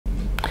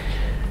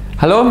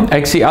Hallo,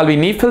 ik zie Alvin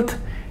Neufeld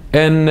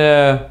en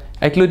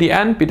ik loop die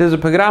aan bij deze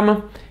programma.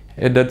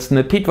 Dat is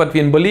een tijd wat we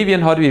in Bolivia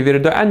hadden, we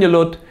werden daar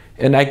aangeladen.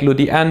 En ik loop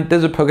die aan,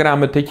 deze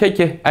programma te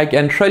kijken. Ik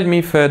entschuldige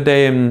mich für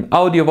de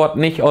Audio, wat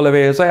nicht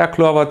alle sehr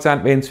klar wat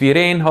zijn, wenn wir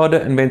rein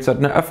hadden en wenn es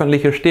eine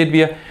öffentliche steht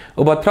wir.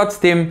 Aber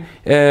trotzdem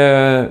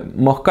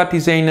mag Gott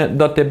die sein,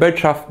 dass die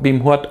Botschaft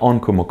beim Hort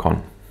ankommen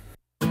kann.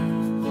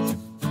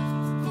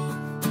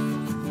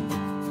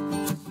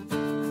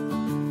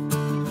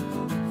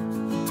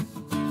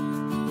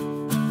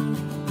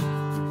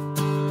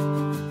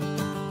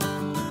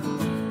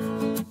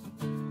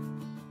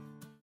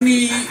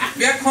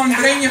 Wir können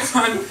bringen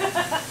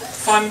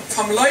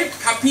vom Leut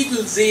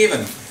Kapitel 7,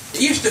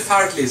 die erste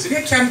Vers lesen.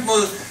 Wir können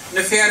mal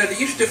eine Verse,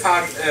 die erste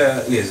Vers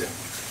lesen.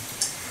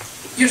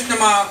 Erst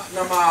nochmal,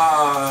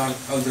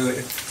 also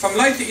vom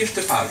Leut die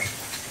erste Vers.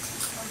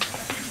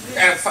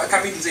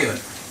 Kapitel 7.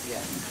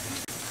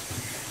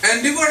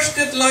 Und du wirst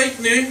das Leut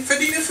nicht für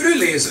die früh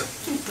lesen.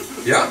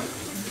 Ja?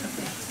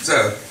 So.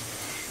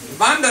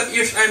 Wann das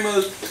erst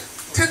einmal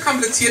zu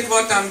kompliziert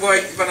wird, dann wo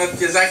ich, wenn das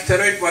gesagt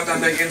wird,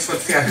 dann ganz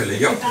was verhüllen,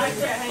 ja?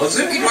 Also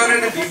ich war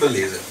in der Bibel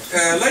lesen.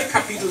 Leut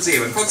Kapitel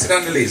 7, kannst du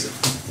dann lesen?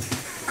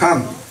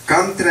 Kom,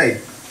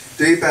 trek.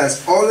 Du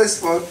bist alles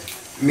wat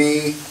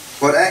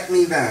ik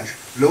niet wens.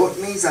 Laat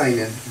mij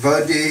zijn,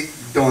 wat du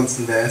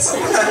dansen bist. Das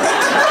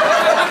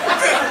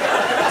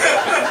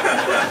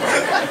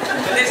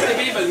ist die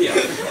Bibel hier.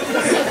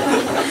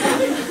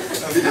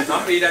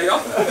 Noch wieder, ja?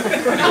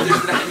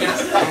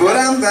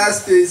 Waarom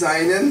bist du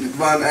zijn,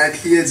 wanneer ik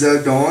hier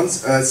zo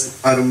dans als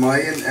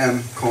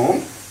Armeien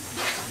kom?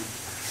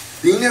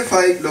 Dine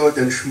feit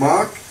laten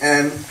smaak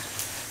en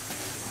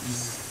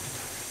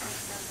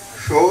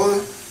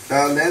school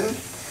dalen,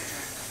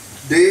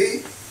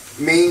 de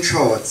mijn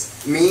schatz,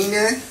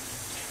 mijn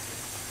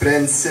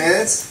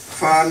prinses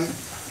van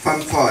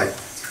feit.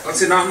 Als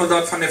Sie nochmal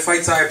dort von der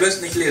Feitzeile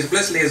bloß nicht lesen,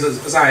 bloß lesen,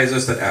 sei so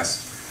ist das erst.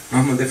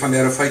 Nochmal von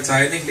der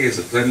Feitzeile nicht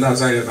lesen, dann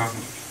sei das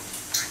nochmal.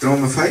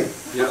 Strome feit?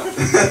 Ja.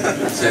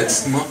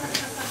 Setzt mal.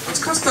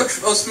 Uns kostet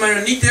aus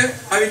meiner Niete,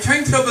 habe ich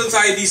kein Trouble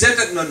sei, die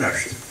setzt noch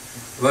nicht.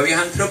 Aber wir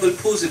haben Trouble,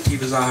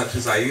 positive Sachen zu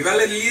sagen. Wir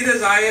wollen jede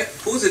sei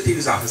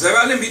positive Sachen. Sie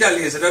wollen wieder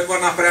lesen, das war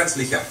noch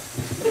brenzlicher.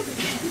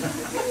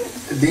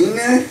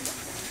 Dinge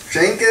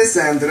schenke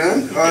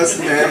Sandren aus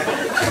der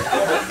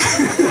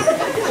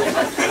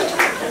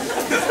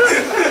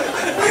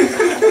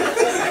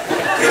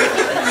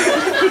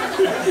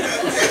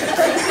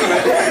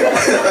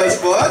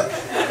das Wort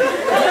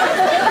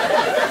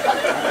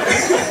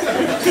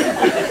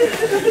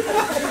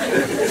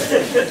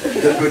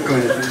das wird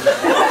kommen.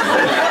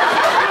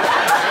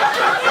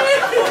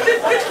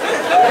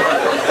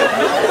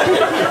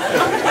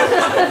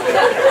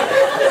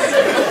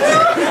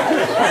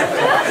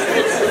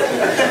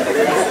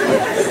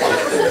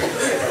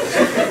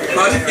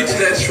 Warte, ich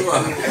das schon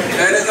mal.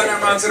 Ja, das ist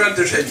mal unsere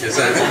Unterschenke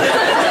sein.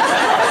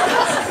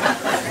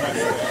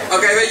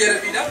 Okay, wer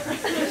geht wieder?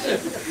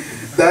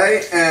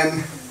 Die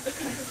en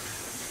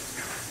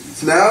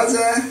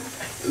Schnauze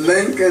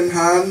linken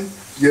Hand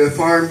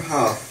geformt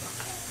hat.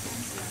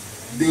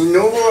 Die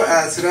Novo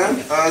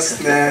Asran aus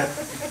der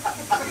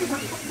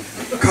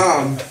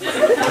kam.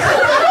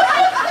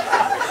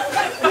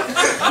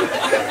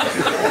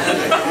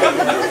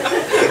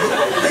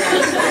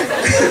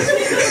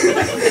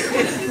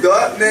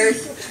 Dort nicht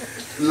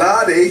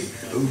lade ich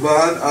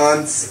van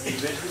ans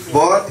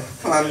Wort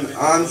van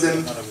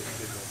unseren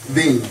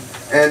Wien.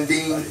 En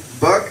die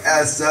Buck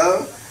is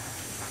zo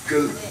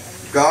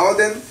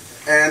gouden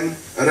en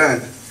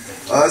rund.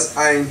 Als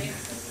een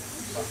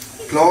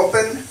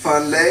kloppen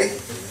van licht.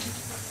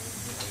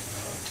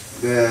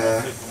 De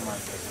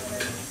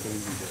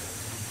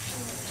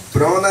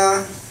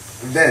bruna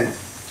wind.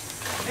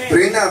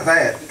 Bruna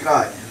wind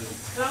krijgt.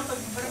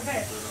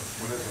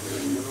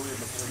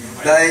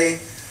 Die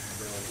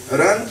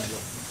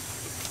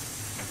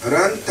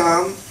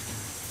rundtam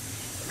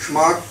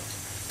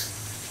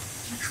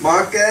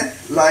smaken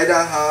leider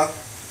haar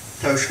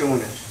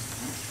toestonen.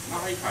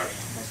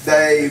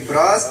 Die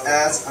bras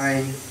als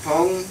een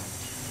vongel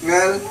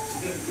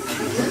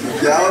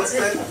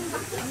gelsten,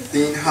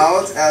 die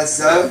houdt als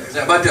zo.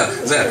 Warte,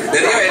 so,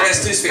 der Lehrer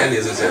ist zu schwer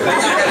lesen. Ich kann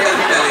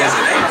wieder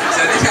lesen.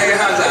 Ich kann ja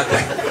sagen.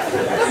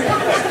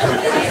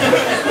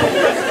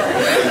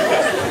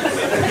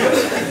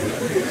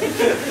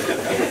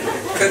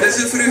 Das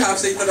ist früh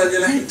Absicht, dass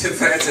ihr nicht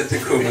Freizeit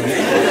kommen.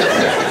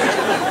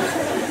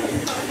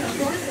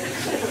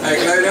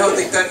 Ich glaube, da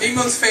hatte ich dann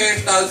niemals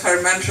festgestellt,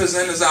 für Menschen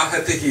seine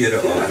Sachen zu hören.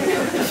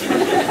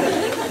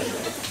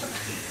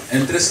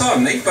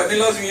 Interessant, nicht? Aber nicht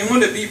lassen wir in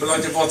der Bibel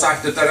und die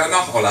sagt das dann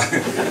noch alle.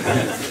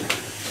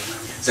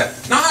 So,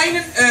 nach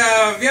einem,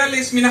 wir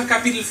lesen mir nach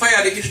Kapitel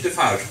 4, der erste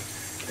Vers.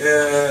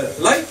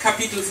 Leut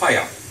Kapitel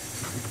 4.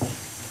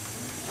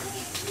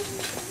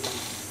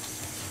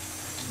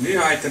 Nu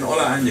har ich den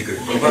alle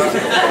angekündigt. Aber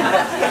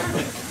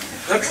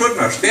das schaut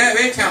mal.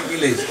 Wer kann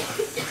gelesen?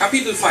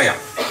 Kapitel 4.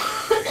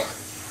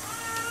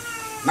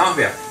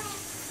 Nachwer.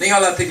 Nicht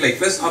alle tegelijk,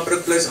 plus aber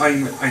plus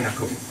einer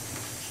kommen.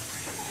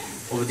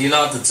 Aber die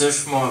laten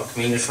Zuschmack,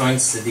 meine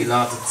Schönste, die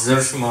laten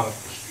Zuschmack.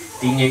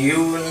 Die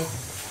Jungen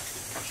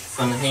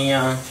von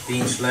hier,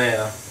 die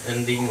Schleier,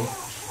 und die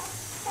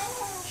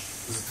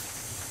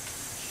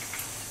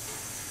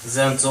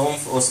sind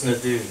Sumpf aus ne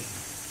Dü.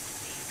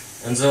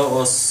 Und so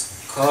aus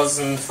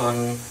Kosen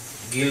von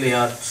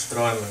Gilead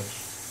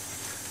strömen.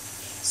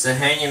 Sie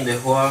hängen die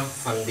Haar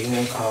von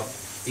Dingen ab,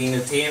 die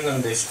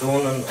Themen, die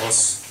Stunden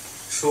aus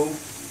Schub,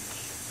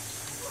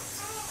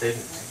 den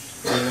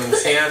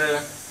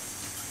Schere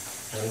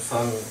und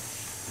von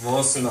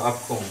Wossen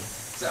abkommen.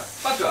 So,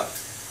 warte.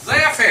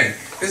 Sehr fein.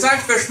 Wir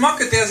sagen, wir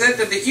schmecken der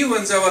Seite der EU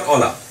und so was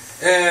alle.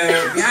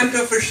 Wir haben da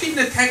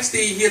verschiedene Texte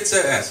hier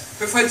zuerst.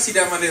 Bevor Sie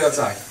da mal nicht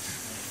sagen.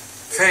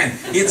 Fan,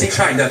 hier sich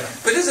scheint das.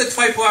 Für diese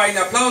zwei Paar einen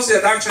Applaus, ja,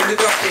 danke schön.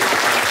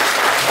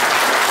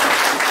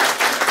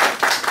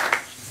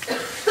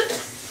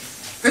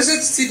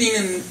 Besitzt sie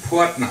den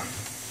Partner?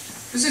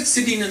 Besitzt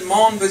sie den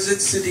Mann?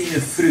 Besitzt sie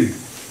den Früh?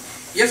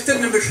 Ihr habt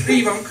eine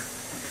Beschreibung,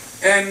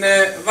 und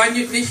wenn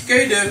ihr nicht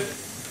geht,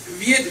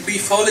 wird wie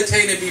volle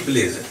Teile Bibel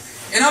lesen.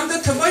 Und am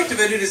dritten weiter,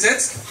 wenn du das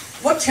setzt,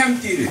 was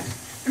kommt dir raus?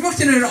 Ich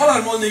möchte in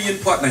allermal nicht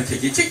einen Partner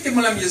checken. Check dir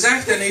mal am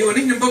gesagt, dann nicht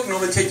einen Bock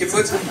noch einen checken.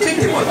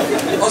 Check dir mal.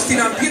 Als die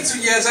dann viel zu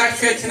dir sagt,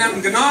 fährt ihr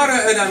einen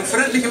Gnade, dann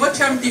freundliche, was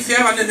kommt die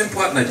fair, wenn du den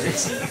Partner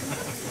checkst?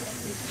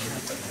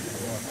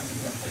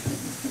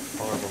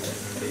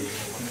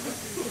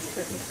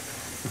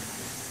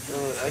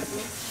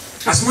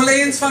 Hast du mal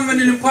eins von, wenn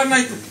du den Partner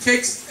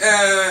checkst,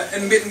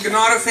 mit einem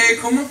Gnade fair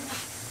kommen?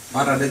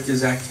 Hat er das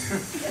gesagt?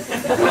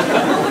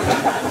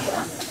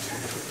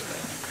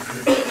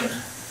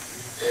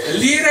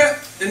 Lehre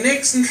den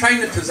nächsten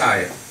Scheine zu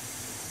sein.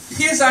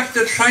 Hier sagt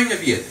es Scheine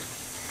wird.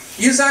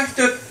 Hier sagt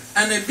es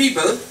an der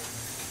Bibel,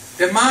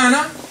 der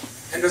Mana,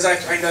 und du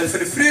sagst ein Teil für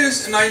die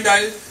Frühes und ein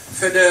Teil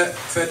für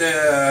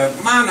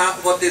die Mana,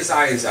 was die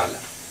sein soll.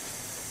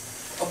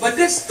 Aber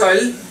das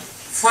Teil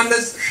von der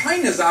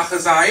Scheine-Sache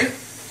sei,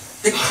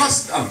 der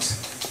kostet uns.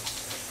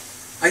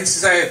 Eins zu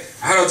sagen,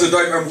 Herr, also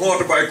da im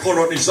Hort dabei, ich kann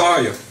das nicht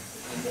sagen.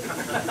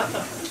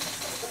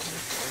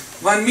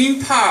 Wenn mein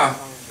Paar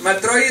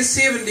mit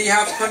 73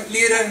 hat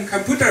leren einen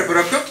Computer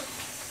brauchen,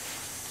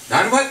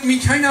 dann wollte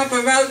mich keiner auf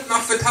der Welt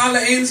noch vertalen,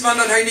 eins, wenn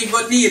er nicht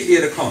was nie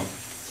lernen kann.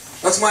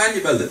 Das ist mal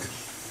angebildet.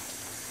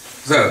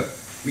 So,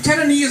 wir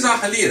können nie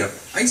Sachen lernen.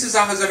 Einzige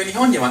Sache ist, wenn ich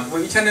anjemand,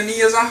 aber wir können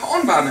nie Sachen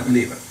anbauen im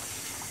Leben.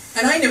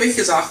 Und eine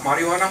wichtige Sache,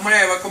 Mario, noch mal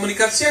über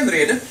Kommunikation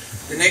reden,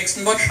 der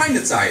nächsten wird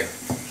Scheine sein.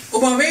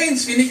 Aber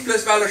wenn wir nicht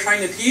bloß weil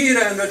Scheine hier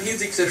und dort hier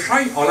sich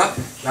Schein alle,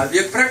 dann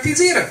wir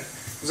praktizieren.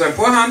 So ein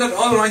paar hundert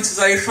alle Leute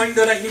sagen, ich scheine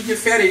da nicht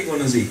fertig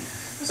ohne sie.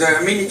 So,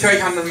 meine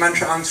Kirche haben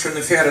Menschen Angst, schon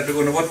eine Pferde zu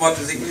tun, was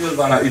wollte sich nur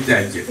weil er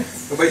denken.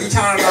 Aber ich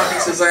habe noch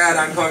nicht so, ja,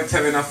 dann haben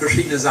wir noch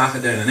verschiedene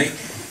Sachen drin, nicht?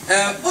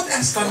 Was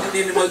ist dann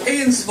denn mal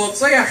eins, was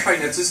sehr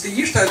scheint? Das ist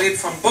die erste Rede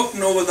von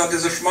Bocknobel, das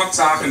diese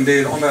Schmacksachen,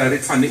 die andere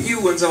Rede von der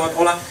EU und so was,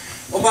 oder?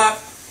 Aber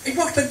ich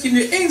möchte, dass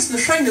die eins eine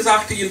scheine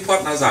Sache, die ein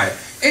Partner sei.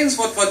 Eins,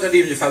 was dir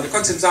nicht gefällt. Du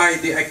kannst ihm sagen,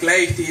 die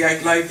ergleicht,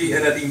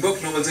 oder die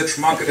Bocknobel sind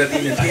schmacke, oder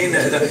die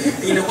Täne, oder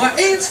die aber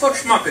eins, was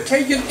schmacke.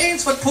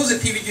 Eins, was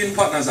positiv wie ein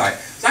Partner sei.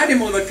 Sei dem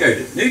mal was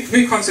gültet.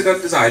 Nicht kannst du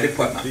das sagen, der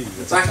Partner.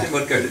 Sag dem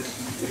was gültet.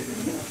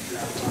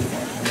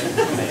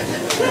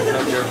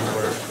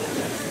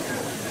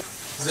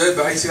 So,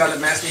 bei uns alle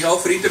meist nicht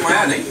aufrichten, aber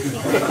ja, nicht?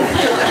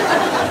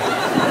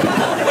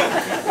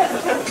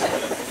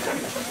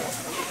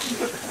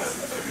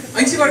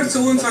 Einzig, was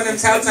zu uns von dem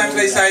Zelt sein,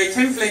 vielleicht sage ich,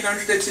 kennt vielleicht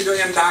anstatt sie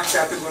durch einen Tag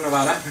fertig oder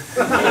was?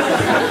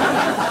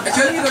 Ich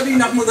will nicht, dass ich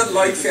noch 100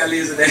 Leute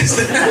verlesen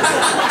lasse.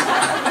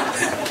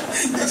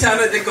 Ich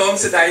habe die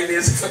ganze Zeit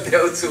lesen von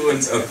der zu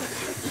uns.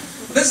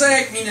 Das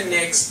sage ich meinen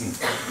Nächsten.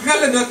 Ich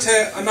will dort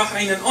noch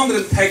einen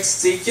anderen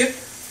Text sehen,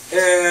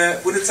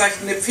 wo das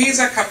sagt in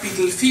Epheser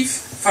Kapitel 5,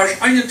 Vers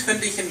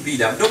 21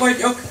 wieder. Da wollte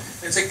ich auch,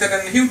 wenn ich das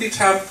dann Judith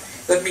habe,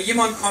 dass mir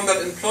jemand kann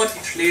das in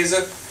Plotitsch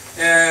lesen.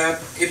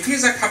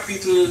 Epheser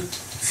Kapitel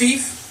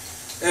 5,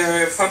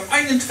 von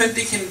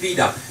 21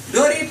 wieder.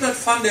 Da redet das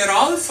von der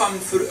Rolle von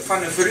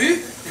der Früh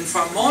und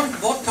vom Mann,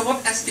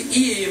 was ist die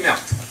Ehe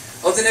gemerkt.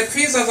 Also in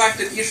Epheser sagt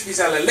es erst, wie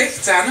soll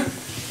Licht sein,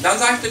 dann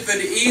sagt es, wie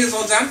die Ehe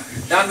soll sein,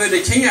 dann wird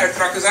die Kinder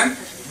ertragen sein,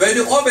 weil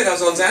der Arbeiter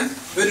soll sein,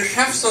 weil der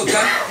Chef soll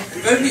sein,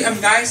 weil die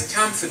im Geist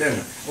kämpfen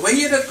drin. Aber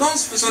hier das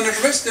ganz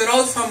besonders, was die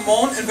Rolle vom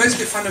Mann und was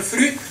die von der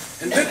Früh,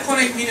 und wie kann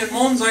ich meinen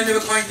Mann sein, wie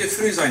kann ich der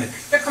Früh sein?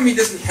 Da kann ich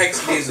diesen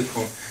Text lesen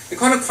können. Ich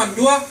kann es von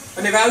nur,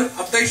 wenn die Welt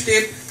auf der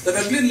steht,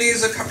 dass ich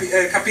lese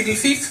Kapitel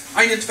 5,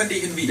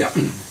 21 wieder.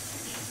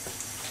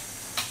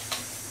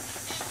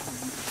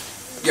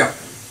 Ja.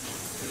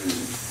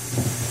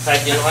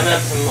 Seid ihr einer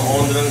zum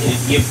anderen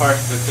in ihr Part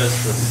für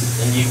Christus.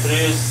 In die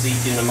Früh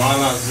sieht die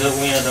Mana so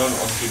ungern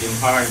als die dem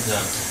Herrn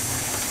sind.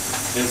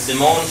 Wenn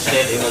Simon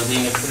steht über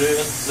seine Früh,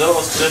 so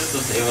als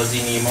Christus über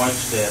seine Mann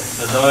steht,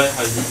 dadurch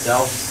hat sich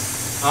selbst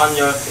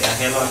anjagt,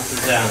 erhellend zu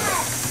sein.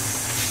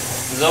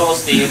 So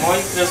als die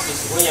Gemeinde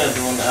Christus ungern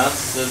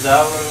ist, so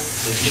sollen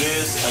die Früh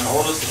und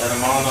alles der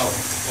Mana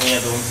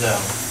ungern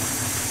sein.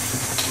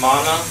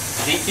 Mana,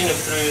 sieht in die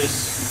Früh,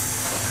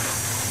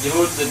 die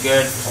Hut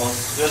Geld als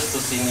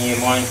Christus in die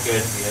Gemeinde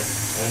gehört wird.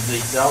 und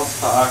sich selbst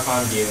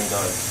verarbeiten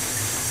dort.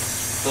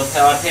 Dort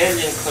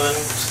erzählen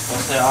können,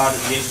 was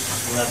ist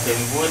mit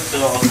dem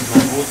Wurzel aus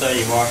meiner Mutter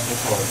gewaschen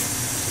hat.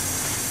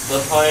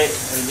 Dort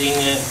in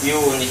Dinge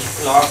nicht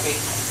klagig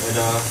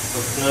oder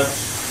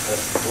verknüpft,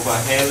 aber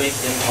herrlich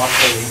in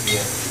Ordnung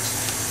wird.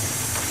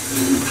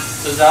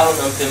 Zusammen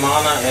und die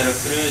Mana ihre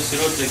frühes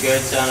Route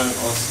Götzen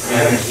aus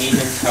ihren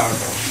ihnen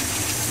Körper.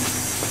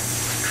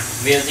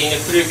 Wer seine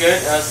früh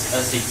Geld ist,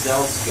 als sich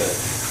selbst Geld.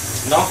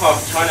 Noch auf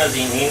keiner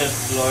sein ihnen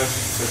Fleisch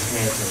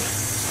verschmissen.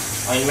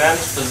 Ein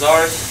Mensch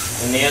versorgt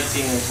und nährt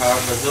seinen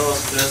Körper so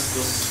als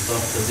Christus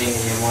doch für seine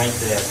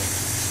Gemeinde.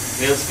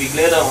 Will es wie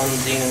Glieder und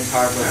seinen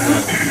Körper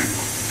sein.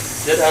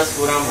 Das ist,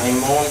 woran ein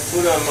Mann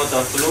Vater und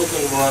Mutter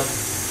verloren wird,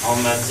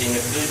 um mit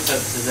seinen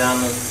Frühzeit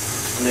zusammen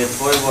und die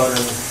zwei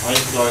Worten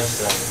ein Fleisch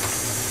sein.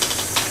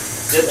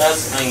 Das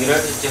ist ein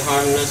großes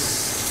Geheimnis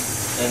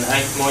in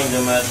Echtmeinde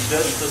mit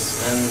Christus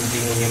und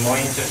seine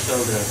Gemeinde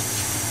schildern.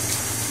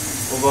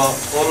 Aber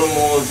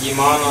allemal die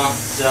Männer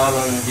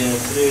sollen die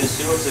frühe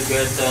Schulze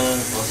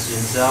göttern aus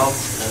ihnen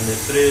selbst und die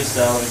frühe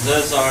sollen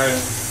so sagen,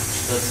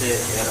 dass sie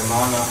ihre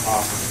Männer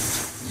achten.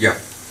 Ja.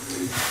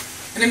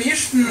 In dem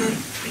ersten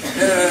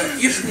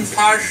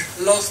Vers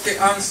lässt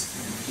er uns,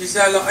 die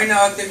sollen einer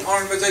hat den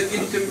Arm, was er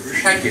in dem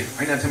Schecke,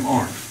 einer hat den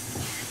Arm.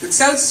 Das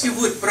selbst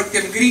Wort braucht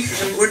im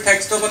griechischen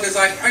Urtext, aber der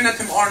sagt, einer hat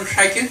den Arm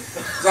Schecke,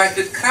 sagt,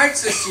 das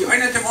Kreuz ist die,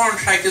 einer hat den Arm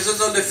Schecke, so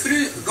soll der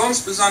früh ganz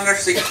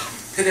besonders sich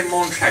zu dem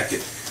Mann Schecke.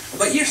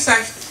 Aber ihr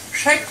sagt,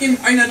 Schecken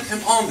einer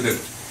dem anderen.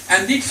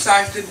 Und dit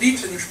sagt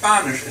dit in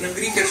Spanisch, in dem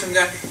Griechischen,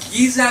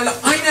 die soll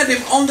einer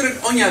dem anderen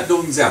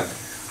onyadon sein.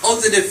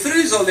 Also der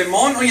Früh soll der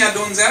Mann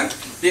onyadon sein,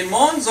 der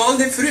Mann soll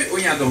der Früh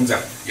onyadon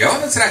sein. Ja,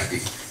 das ist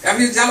richtig. Ja,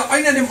 wir sollen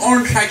einer dem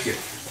anderen schecken.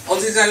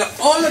 Also sie sollen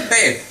alle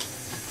beide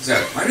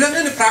sein. Man will nicht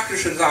eine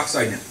praktische Sache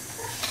sein.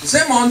 So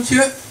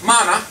manche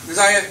Männer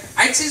sagen,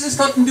 als ist es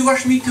dort, du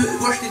hast nicht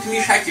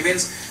mich schecken,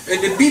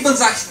 wenn die Bibel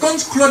sagt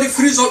ganz klar, die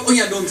Früh soll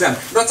onyadon sein.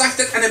 Dort sagt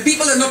es eine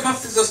Bibel und dort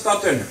macht es das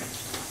dort drin.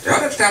 Ja,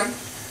 das stimmt.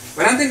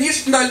 Wir haben den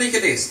ersten Teil nicht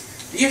gelesen.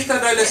 Der erste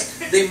Teil ist,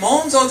 der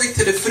Mann soll sich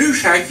zu der Früh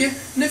schecken,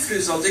 und der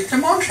Früh soll sich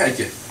zum Mann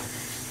schecken.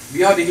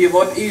 Wir hatten hier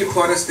Wort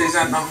Ehepaars, die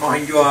sind nach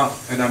ein Jahr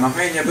oder nach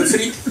ein Jahr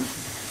befriedigt.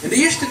 In der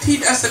ersten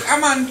Zeit ist das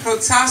immer ein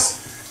Prozess,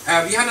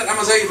 wie haben das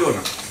immer so getan?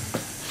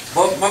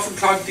 Was für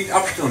kleine Zeit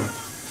abstunden?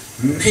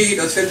 Nee,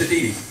 das fällt dir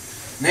nicht.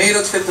 Nee,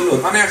 das fällt dir los.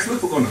 Wann er Schluck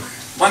begonnen?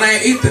 Wann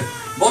er eten?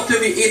 Was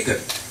wir eten?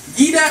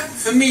 Jede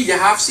Familie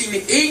hat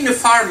seine eigene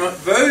Farbe,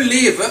 will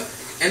leben,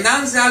 und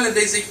dann sollen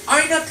die sich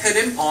einer zu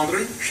dem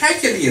anderen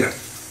schecken lehren.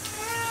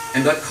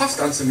 Und das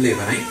kostet uns im Leben,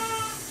 nicht?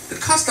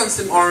 Das kostet uns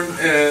dem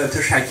anderen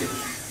zu schecken.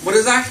 Wo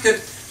er sagt,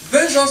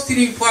 wie sollst du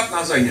den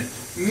Partner sein?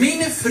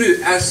 Meine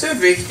Frau ist so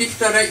wichtig,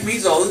 dass ich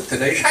mich soll zu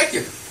dir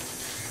schecken.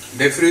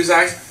 Der Frau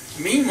sagt,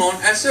 mein Mann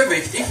ist so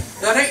wichtig,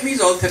 dass ich mich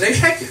soll zu dir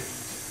schecken.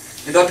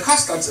 Und das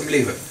kostet uns im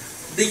Leben.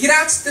 Die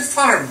größte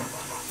Form,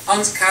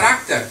 ans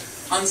Charakter,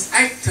 ans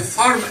echte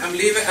Form im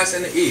Leben ist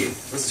eine Ehe.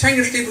 Das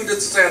Schöne steht, wo das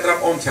zu sehr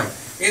drauf ankommt.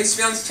 Wenn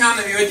wir uns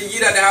kennen, wie heute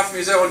jeder, der hat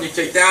mich so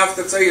angekriegt, der hat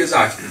dazu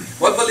gesagt,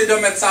 was will ich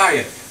damit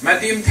sagen?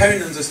 Mit dem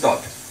tönen sie es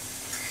dort.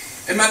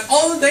 Und mit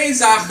all den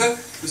Sachen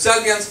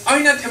sollen wir uns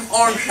einer im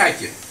Ohren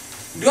schecken.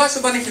 Du hast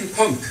aber nicht einen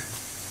Punkt.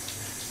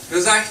 Du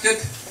sagst es,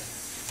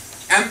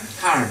 am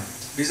Herrn.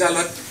 Wie soll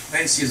das,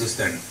 wenn es Jesus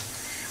tun?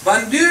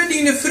 Wenn du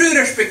deine Frau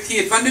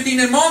respektierst, wenn du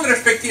deinen Mann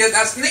respektierst,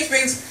 das nicht,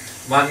 wenn es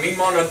wenn mein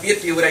Mann das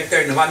wird, wie ich tun,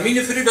 wenn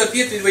meine Frau das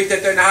wird, wie ich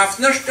tun, hast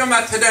nichts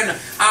damit zu tun.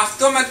 Hast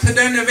damit zu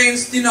tun, wenn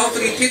es deine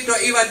Autorität da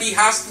über die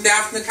hast, und der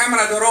hat eine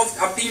Kamera darauf,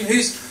 auf dem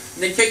Haus,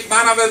 und dann kriegt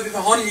Männer, wie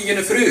behandeln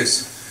eine Frau.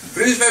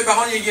 Frau will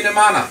behandeln eine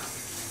Männer.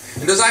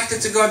 Und da sagt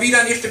es sogar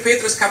wieder in 1.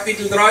 Petrus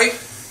Kapitel 3,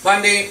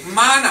 wenn die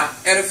Männer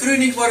ihre Frau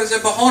nicht wollen, sie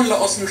behandeln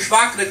aus einem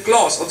schwachen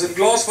Glas, also ein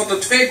Glas, wo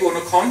da zwei gehen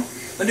kann,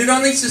 wenn du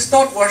dann nicht so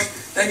dort warst,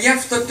 dann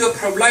gibt es da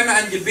Probleme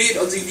an Gebet,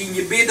 also die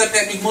Gebet, dass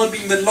der nicht mal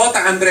mit Lotte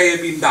andrehen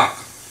beim Tag.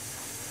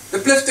 Da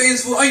bleibt er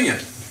jetzt wo ein.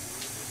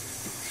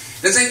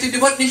 Da sagt er,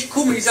 die wird nicht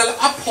kommen, die sollen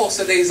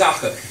abpassen, die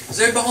Sache. Sie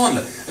sollen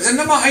behandeln. Also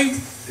Nummer 1,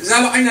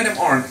 soll einer dem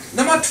Arm.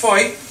 Nummer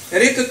 2,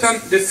 redet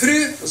dann, die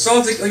Früh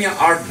soll sich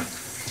unterordnen.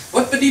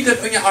 Was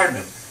bedeutet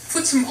unterordnen?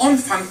 Vor zum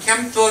Anfang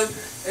kommt wohl,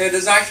 da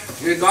sagt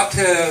Gott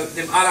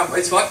dem Adam,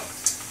 weißt du was?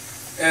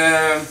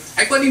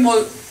 Ich will dir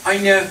mal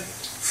eine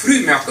Früh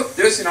merken,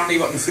 da ist ja noch nicht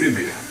was eine Früh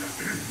mehr.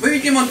 Will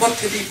jemand was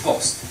für die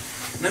passt?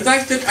 Und dann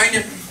sagt er,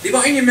 die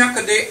war eine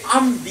Merke, die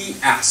am die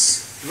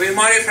ist. Ich will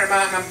mal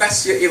vermachen, ein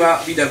bisschen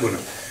wiedergehen.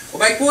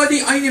 Aber ich will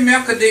die eine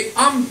Merke, die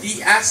am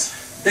die ist,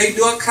 die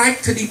dort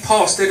kriegt die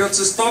Pass, die dort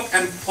ist dort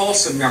ein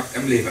Passen merkt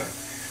im Leben.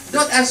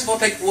 Das ist,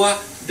 was ich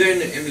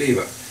will im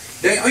Leben.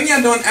 Der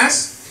eine dann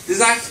ist, der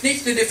sagt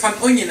nicht, der von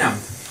Uni nimmt.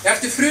 Der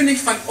hat die Früh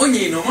nicht von Uni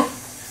genommen,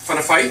 von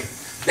der Feit.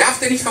 Der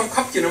hat nicht vom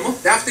Kopf genommen,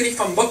 der hat nicht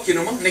vom Bock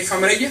genommen, nicht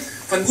vom Regen.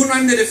 Von wo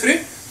nimmt der die Früh?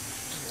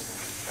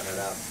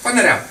 Von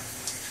der Rab.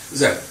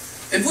 So.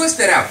 Und wo ist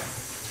der Rab?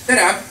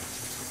 Der Rab,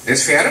 der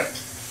ist fair.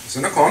 So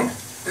eine Kant,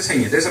 das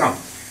hängt, das Raum.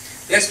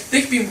 Der ist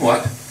dicht beim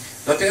Hort,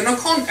 dass der eine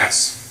Kant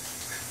ist.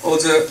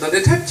 Also, dass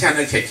der Töpfchen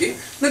nicht hängt,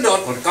 und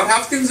dort wird Gott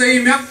auf den See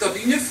gemerkt, dass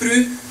die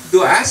Früh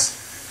da ist,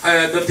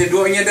 dat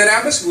du in der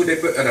Rabes, wo du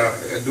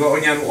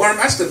in den Ohren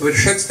hast, du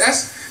beschützt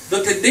es,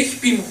 dass du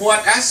dich beim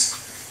Wort ist,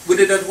 wo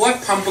du das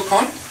Wort pumpen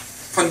kann,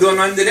 von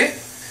durcheinander,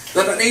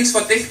 dass das eins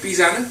was dich bei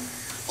sein,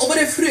 aber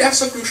der früh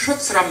erst auch einen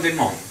Schutzraum den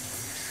Mann.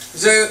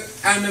 So,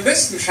 eine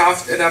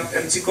Wissenschaft,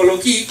 in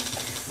Psychologie,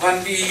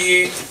 wenn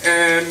die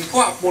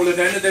Vorabmole,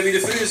 der wieder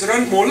früh ist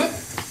Rundmole,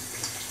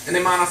 in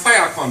dem einer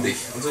Feier konnte ich.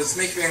 Also es ist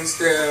nicht, wenn es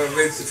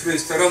früh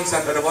ist der Rund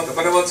sind oder was,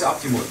 aber da wird es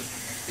abgemult.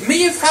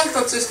 Mir fällt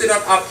das, dass die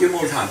das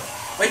abgemult haben.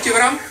 Weißt du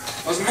warum?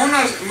 Als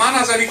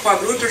Männer sind die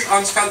quadratisch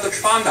ans Feld das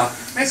spannend.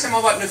 Meistens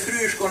mal was eine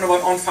früh ist, können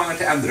wir anfangen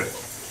zu ändern.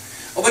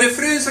 Aber der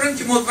früh ist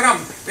rundgemult,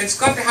 warum? Wenn es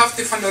Gott die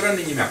Hälfte von der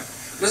Runde nicht mehr.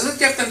 Das ist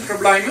jetzt ein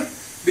Problem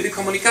mit der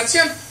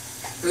Kommunikation.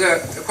 Also, da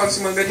kannst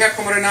du mal mit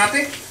herkommen,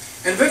 Renate.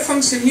 Und wie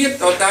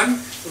funktioniert das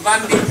dann,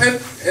 wenn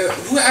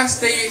du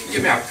hast die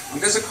gemerkt?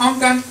 Und das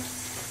kommt dann,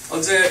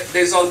 also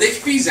der soll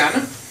dich bei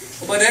sein,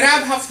 aber der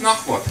Rab hat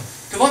Nachwort.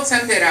 Du was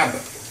sind der Rab?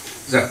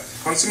 So,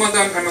 kannst du mal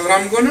dann einmal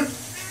rangehen?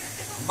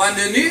 Wenn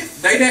du nu,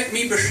 die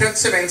mich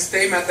beschützen, wenn es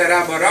der mit der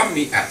Rab ram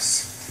nicht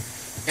ist.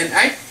 Und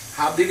ich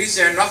habe die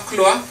Vision noch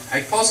klar,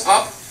 ich pass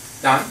ab,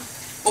 dann.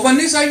 Aber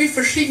nu sind wie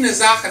verschiedene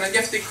Sachen, und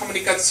jetzt die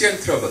Kommunikation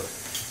trouble.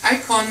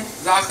 Ich kann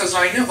Sachen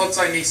sein, was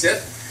sie nicht sind,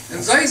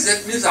 und sie sind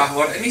eine Sache,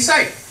 was ich nicht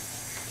sage.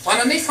 Wenn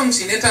das nicht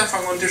funktioniert, dann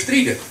fangen wir an zu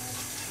streiten.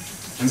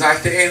 Dann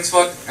sagt der eins,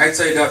 was, ich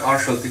sage, das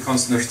Arschloch, die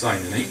kannst nicht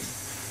sein, nicht?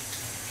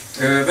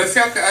 Wie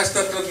viel ist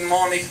das, dass ein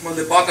Mann nicht mal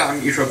die Butter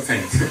am Ischop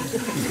fängt?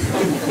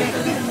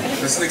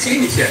 Das ist eine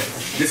Klinik.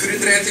 Die Früh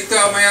dreht sich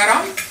da mal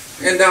heran,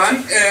 und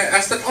dann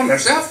ist das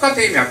anders. Ich habe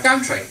gerade gemerkt,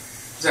 Dankeschön.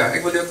 So,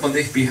 ich will jetzt mal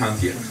dich behand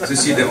hier. So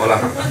sieht der alle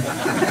an.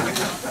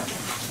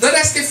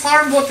 Das ist die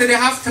Farmbote, die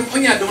Haft im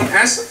Unjadun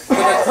ist,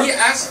 dass hier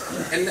ist,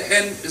 und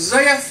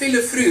sehr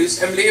viele Frühs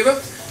im Leben,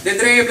 die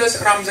drehen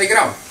bloß ram sich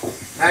ram.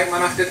 Ich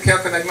mache nach der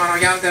Kirche, ich mache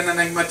noch Janten, und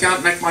ich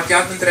mache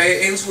Janten,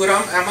 drehen eins Uhr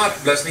ram,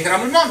 macht bloß nicht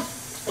ram und Mann.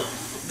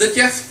 Das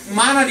gibt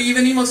Männer, die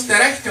eben niemals die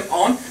Rechnung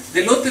an,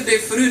 die Leute, die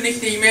früh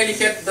nicht die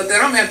Möglichkeit, dass der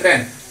Ram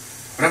entrennt.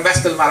 Und am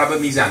besten war aber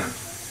mich sein.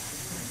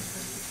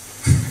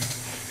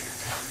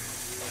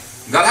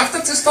 Dann hat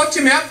das dort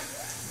gemerkt,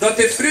 dass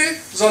der früh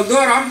soll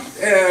durch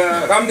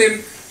Ram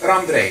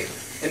drehen.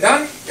 Und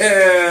dann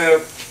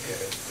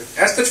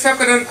ist das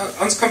Völker dann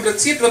ans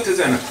kompliziert wird zu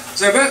sein.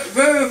 So,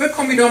 wie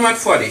komme ich da mal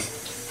vor dich?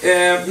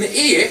 Eine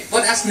Ehe,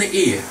 was ist eine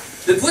Ehe?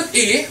 Das Wort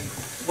Ehe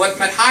wird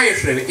mit H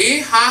geschrieben.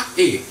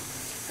 E-H-E.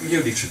 Im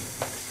Jüdischen.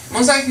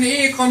 Man sagt, eine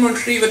Ehe kann man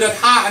schreiben, das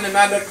H an dem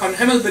Mann, das kann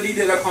Himmel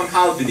bedienen, das kann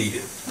Hall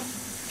bedienen.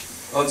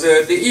 Also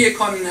die Ehe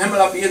kann Himmel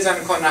ab ihr sein,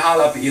 kann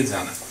Hall ab ihr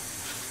sein.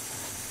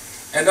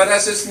 Und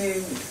das ist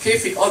ein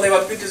Käfig, all die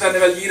was bitte sein,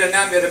 weil jeder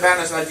nennen wir der Bern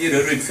ist, weil jeder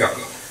Rüd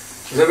fertig.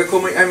 Also wir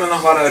kommen einmal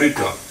noch mal Rüd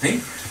da.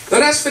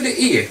 Das ist für die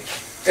Ehe.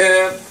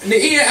 Eine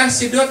Ehe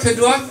ist die dort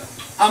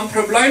am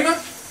Probleme,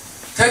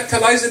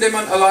 teilweise, die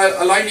man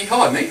allein nicht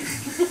hat, nicht?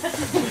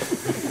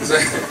 Also,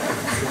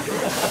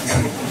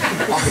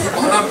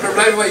 und am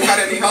Problem, weil ich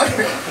gerade nicht hat,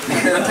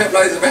 dann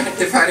teilweise, wenn ich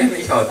die Fahne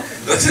nicht hat.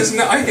 Das ist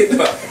eine Ehe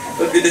da.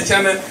 Das wird jetzt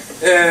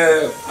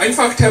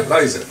einfach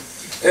teilweise.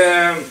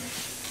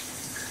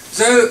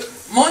 So,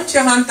 manche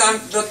haben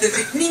dann, dass die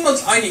sich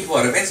niemals einig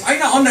waren. Wenn es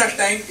einer anders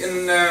denkt,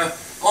 ein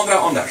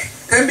anderer anders.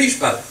 Kein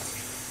Beispiel.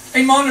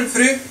 Ein Mann und Frau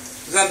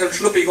sind dann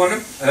schluppig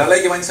gegangen, da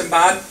legen wir uns im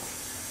Bad.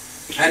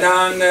 Und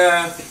dann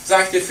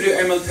sagt die Frau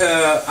einmal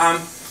am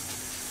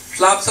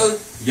Schlafsaal,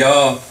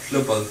 ja,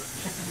 schluppel.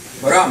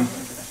 Warum?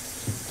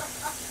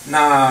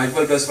 Na, ich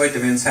will bloß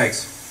weiter wie ein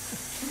Sex.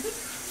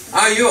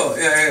 Ah ja,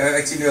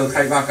 ich ziehe nur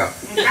kein Wacker.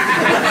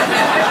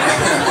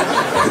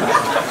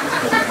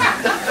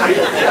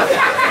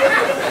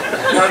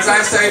 Dann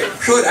sagst du,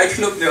 schon, ich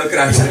schluck nur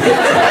gleich.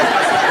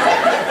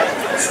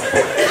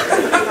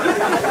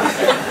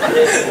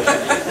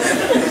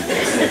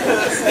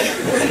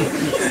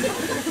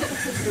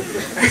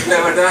 Ich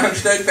glaube, da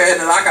stellt bei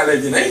einer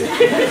Wackerlöche, nicht?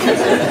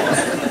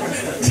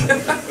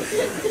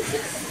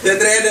 Der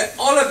dreht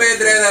alle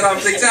beide Räder am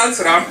sich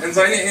selbst ran und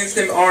seine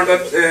Instinkt an das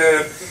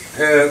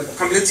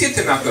kompliziert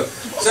zu machen.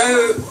 So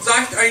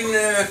sagt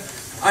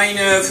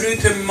eine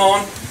frühe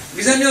Mann,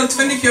 wir sind nur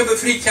 20 Jahre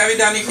befriedigt, ja, wir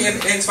da nicht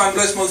in 2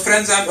 bloß mal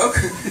Freund sein,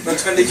 okay, dann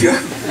 20 Jahre.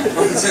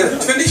 Und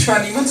 20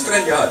 Jahre niemand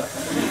Freund gehabt.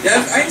 Ja,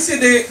 das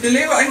Einzige, die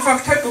leben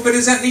einfach Tepp, aber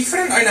die sind nicht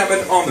Freund einer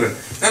mit dem anderen.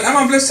 Dann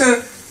haben wir bloß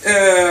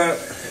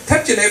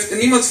Tepp gelebt und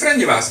niemals Freund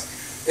gewesen.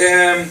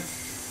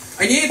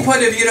 Ein Ehepaar,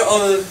 der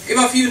wäre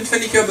immer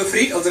 24 Jahre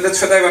befriedigt, also das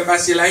wird ein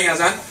bisschen länger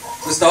sein,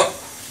 das ist dort.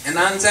 Und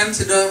dann sind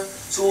sie da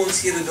zu uns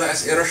hier, da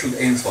ist röschelt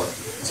eins Wort.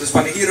 Das ist,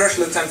 wenn ich hier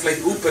röschelt, sind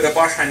vielleicht auch bei der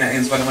Barscheine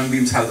eins Wort, wenn man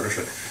beim Zelt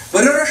röschelt.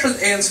 Aber da röschelt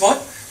eins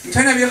Wort, und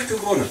dann wird zu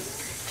gewonnen.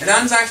 Und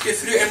dann sagt der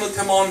früh einmal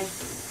zum Mann,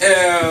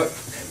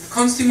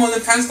 kannst du mal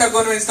im Fenster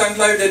gehen, wenn es dann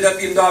Leute, dass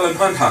wir im Dahl in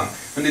Hand haben,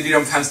 wenn du dir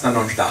am Fenster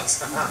noch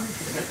startst.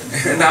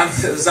 Und dann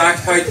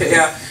sagt heute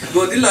er,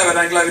 du, die Leute,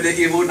 dann glaube ich, der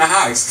hier wohnt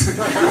nach Heist.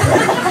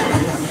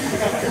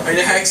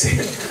 Eine Hexe.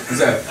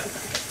 So.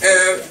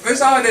 Was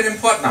sagt er dem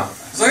Partner?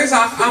 So ich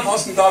sage, am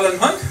aus dem Dahl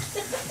in Hand.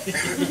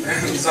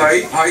 Ich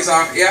sage,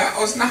 er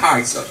aus einer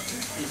Hexe.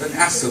 Den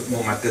ersten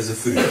Moment, der so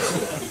früh ist.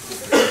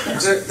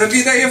 Also, dass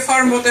wir da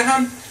erfahren, was der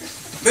Hand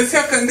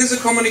bevölkern diese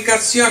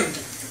Kommunikation,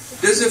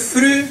 diese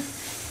früh,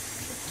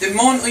 den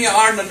Mann und ihr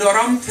Arme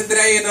daran zu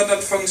drehen, dass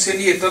das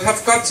funktioniert. Das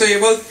hat Gott so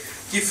gewollt,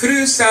 die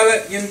frühe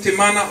Zelle in die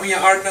Männer und ihr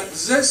Arme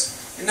ist,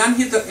 und dann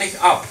geht das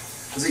nicht ab.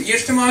 Also,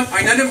 erst einmal,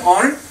 einer dem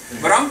Arm,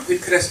 brannt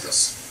mit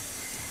Christus.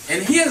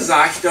 Und hier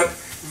sagt er,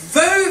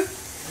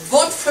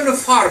 was für eine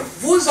Farbe,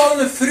 wo soll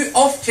eine früh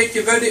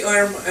aufchecken, will die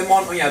eurem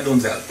Mann und ihr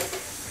tun soll?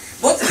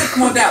 Was ist das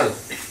Modell?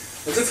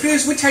 Also, früh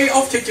ist, wo ihr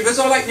aufchecken, wie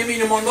soll ich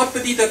nämlich Mann, was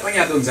bedeutet und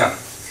ihr tun soll?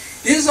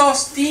 Das ist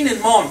aus dienen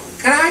Mann.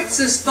 Kreuz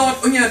ist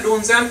dort und ihr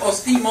tun soll,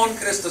 aus dem Mann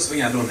Christus und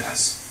ihr tun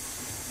ist.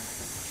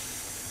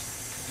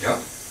 Ja?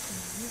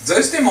 So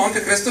ist der Mann,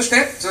 der Christus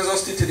steht, so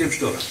ist es zu dem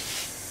Sturm.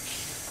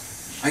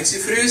 Als die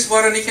früh ist,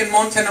 war er nicht ein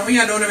Mann, der und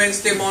ihr tun, wenn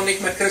es der Mann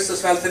nicht mit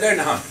Christus will, zu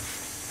tun hat.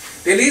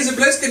 Wir lesen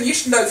bloß den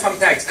ersten Teil vom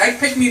Text. Ich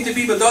pick mir die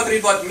Bibel dort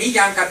drin, was mich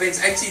jankert, wenn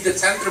es eigentlich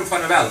das Zentrum von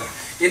der Welt.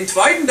 Den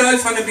zweiten Teil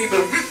von der Bibel,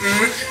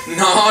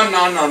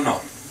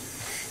 no.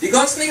 Die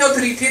ganze nicht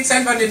Autorität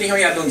sein, wenn die nicht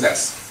unter uns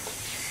ist.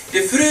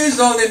 Die früh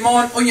soll der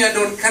Mann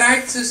unter uns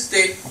Kreuz ist,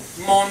 der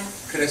Mann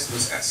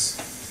Christus ist.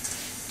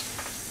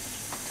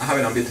 Haben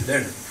wir dann bitte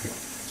lernen.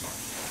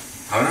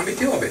 Haben wir dann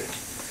bitte arbeiten.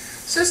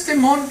 Es ist der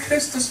Mann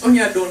Christus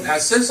unter uns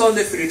ist. Es soll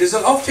der früh. Das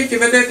soll aufchecken,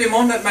 wenn der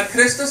Mann hat mit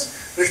Christus,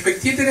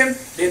 respektiert er ihn,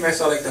 dem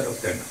soll ich das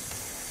auch lernen.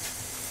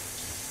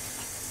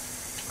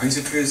 Und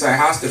sie früh sei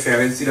Hass dafür,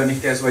 wenn sie da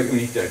nicht der ist, soll ich auch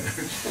nicht lernen.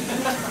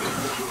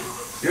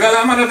 Ich will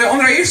einmal, dass der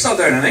andere erst soll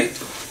lernen, nicht?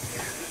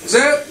 So,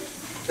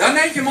 dann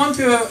denkt jemand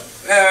für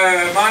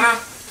Mana,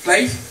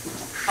 gleich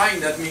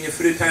scheint, dass meine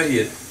Früh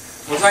teilhielt.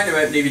 Und seine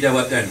Welt nie wieder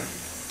was lernen.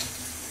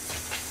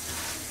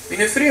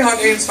 Meine Früh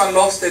hat eins von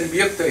Los, den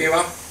birgt er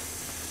immer.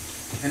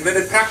 Und wenn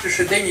es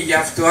praktische Dinge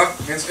gibt,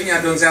 wenn es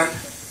irgendwann dann sagt,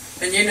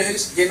 wenn jene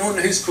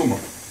Hüs kommen,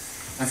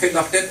 dann fehlt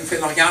noch das,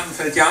 fehlt noch Jan,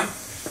 fehlt Jan.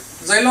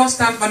 Und so los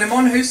dann, wenn der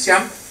Mann Hüs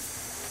ja,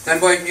 dann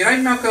wollte ich mich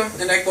reinmachen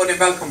und ich wollte den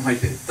Willkommen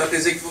heute. Dass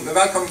er sich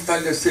willkommen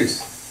Teil des Hüs.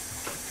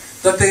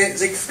 Dass er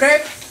sich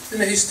freut, in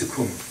der Hüs zu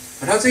kommen.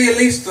 Und hat sie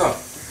gelebt dort.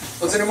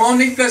 Also der Mann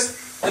nicht bloß,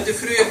 dass er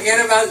früher in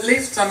ihrer Welt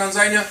lebt, sondern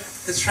seine,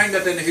 das scheint,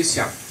 dass er in der Hüs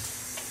ja.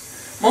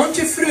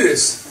 Manche früh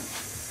ist,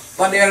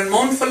 wenn er einen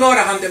Mann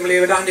verloren hat im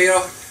Leben, dachte ich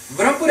auch,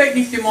 warum würde ich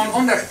nicht den Mann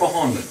anders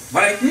behandeln?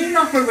 Weil ich nie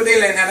noch mal über den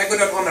lernen hätte, ich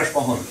würde anders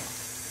behandeln.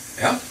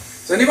 Ja?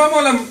 So, ich war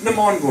mal einem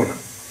Mann wohnen.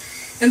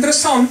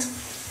 Interessant,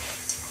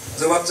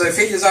 so was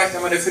viel gesagt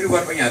haben, der früh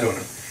wird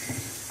unjadonen.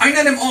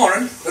 Einer dem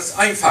Ohren, das ist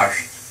ein Vers.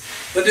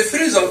 Dass der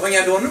früh soll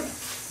unjadonen,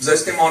 so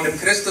ist der Mann dem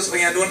Christus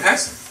unjadonen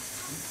ist.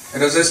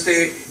 Das ist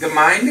die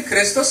Gemeinde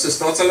Christus, das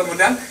ist dort so ein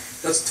Modell,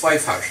 das ist zwei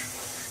Vers.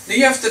 Die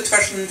erste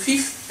zwischen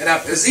 7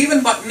 bis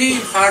 9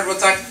 Vers,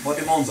 was sagt, was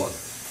der Mann soll.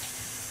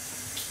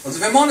 Also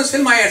der Mann ist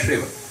viel mehr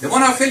geschrieben. Der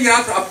Mann hat viel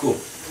Jahre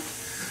abgehoben.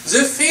 So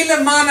viele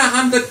Männer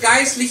haben das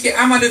geistliche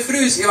Ammer der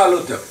Frühs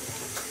evaluiert.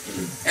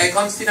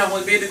 Kannst du noch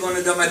mal beten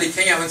gehen, damit die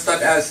Kinder, wenn es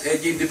das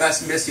ist, geben die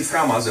beste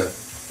Frau mal so.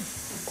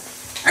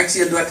 Ich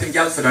sehe dort dem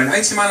Geld verdienen.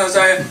 Einzige Männer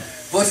sagen,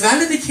 was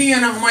wollen die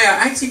Kinder noch mehr?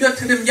 Ich sehe dort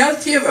dem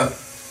Geld geben.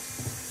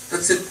 Das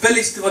ist das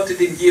Billigste, was du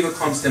denen geben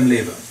kannst im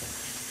Leben.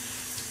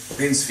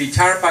 Wenn es wie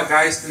Körper,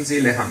 Geist und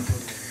Seele hat.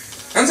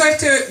 Dann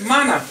sagt der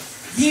Männer,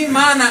 die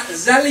Männer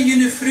sollen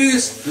ihre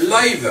Frühs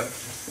leben.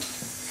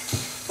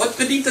 Was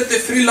bedeutet der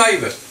früh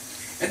leben?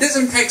 In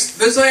diesem Text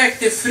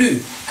besorgt der früh.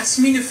 Als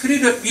meine Früh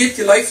dort wird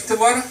geläuft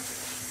worden.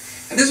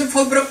 In diesem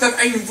Fall braucht das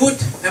ein Wort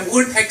im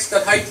Urtext,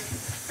 das heißt,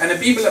 in der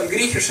Bibel im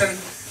Griechischen,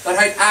 das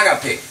heißt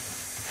Agape.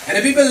 In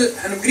der Bibel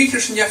im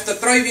Griechischen gibt es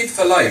 3 Wörter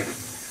für Leib.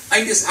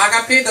 Ein ist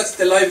Agape, das ist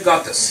der Leib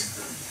Gottes.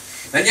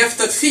 Dann gibt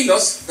es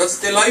Philos, das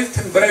ist der Leib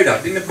des Brüder,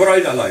 den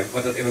Brüderleib,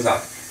 was das immer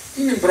sagt.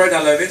 Den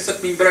Brüderleib, wenn es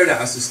das mein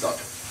Bruder ist, ist das.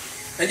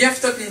 Dann gibt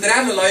es einen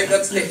dritten Leib,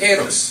 das ist der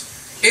Eros.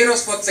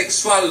 Eros wird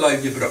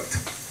Sexualleib gebraucht.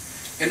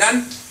 Und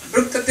dann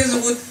braucht das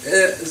dieses Wort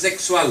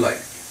Sexualleib.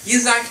 Hier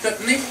sagt das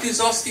nicht, du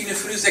sollst in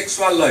früh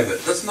Sexualleibe.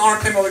 Das ist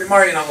nachher Thema, mit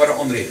Marian noch wieder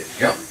anreden.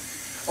 Ja?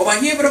 Aber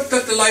hier braucht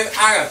das der Leib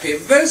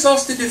Agape. Wo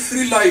sollst du die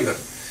früh leiben?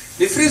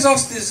 Die früh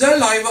sollst du so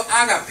leiben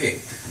Agape.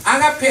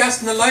 Agape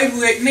ist eine Leib,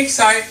 wo ich nicht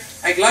sage,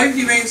 ich glaube,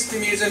 die wennst du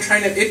mir so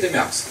anscheinend nicht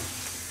merkst.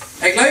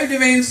 Ich glaube, die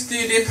wennst du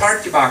den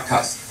Tart gebackt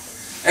hast.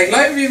 Ich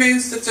glaube, die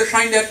wennst du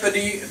anscheinend bei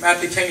die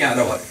mit den Kindern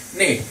oder was.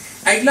 Nee.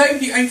 Ich glaube,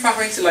 die einfach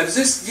wenn sie leiben. Das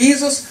ist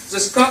Jesus,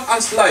 das ist Gott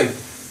als Leib.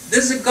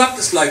 Diese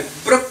Gottesleib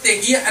braucht er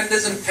hier an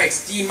diesem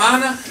Text. Die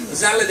Männer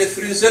sollen die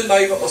früh so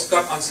leben, als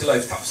Gott an sie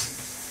läuft hat.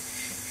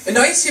 In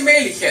der einzigen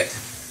Möglichkeit,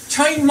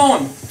 kein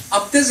Mann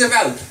auf dieser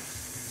Welt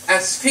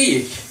ist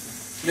fähig,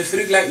 eine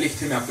Früh gleich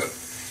zu merken.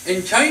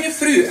 Und keine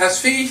Früh ist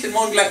fähig, den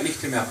Mann gleich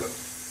zu merken.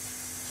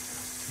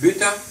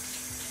 Bitte,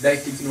 das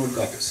ist die Not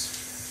Gottes.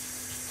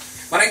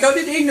 Wenn ich da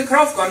nicht irgendeine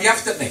Kraft kann,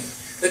 hilft das nicht.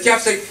 Das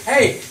hilft nicht,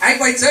 hey, ich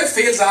weiß so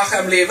viele Sachen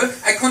im Leben,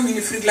 ich kann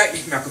meine Früh gleich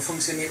nicht merken,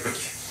 funktioniert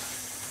nicht.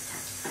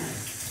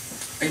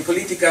 Ein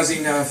Politiker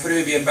sieht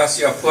früh wie ein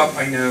Bastian Pop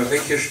eine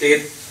Wecke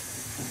steht.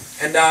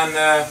 Und dann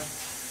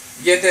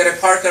geht der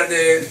Reporter,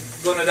 der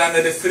dann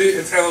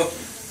die Frau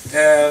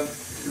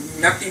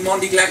merkt die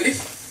Mann die gleich.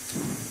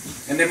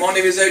 Und der Mann,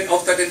 wie sagt,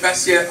 oft, dass ein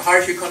bisschen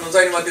harsche kann und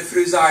sagen, was die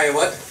Früh sagen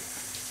wird.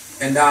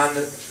 Und dann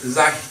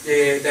sagt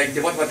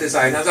der was das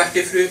sein? Dann sagt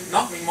der früh,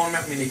 noch, mein Mann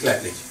macht mich nicht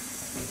glücklich.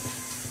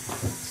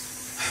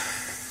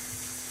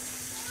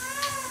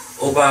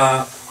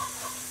 Aber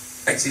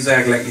ich sehe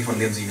sehr glücklich von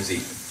dem sie mir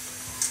sieht.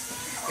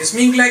 Ist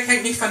mein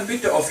Glückheit nicht von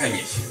Bitte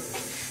abhängig.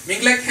 Mein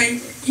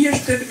Glückheit, hier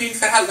steht mein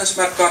Verhältnis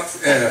mit Gott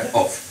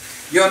auf.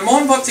 Ja, ein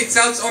Mann wird sich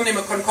selbst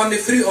annehmen, kann die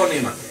Früh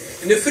annehmen.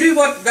 In der Früh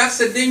wird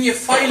beste Dinge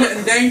feilen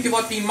und denken,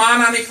 was die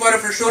Mana nicht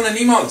waren, verschonen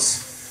niemals.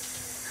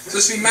 Es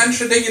ist wie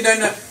Menschen, die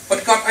dann,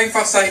 was Gott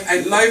einfach sagt,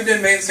 ich glaube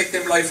den, wenn ich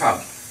dem Leib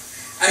habe.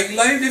 Ich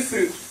glaube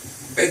früh,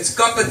 wenn es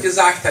Gott das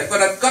gesagt hat,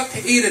 was Gott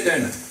die Ehre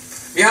tun.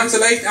 Wir haben es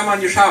vielleicht einmal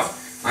geschafft.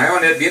 Naja,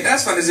 und er wird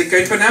das, wenn er sich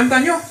Geld benimmt,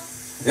 dann ja.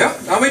 Ja,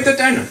 dann wird das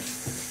tun.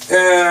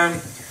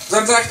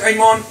 Dann sagt ein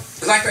Mann,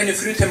 sagt eine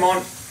Früh zum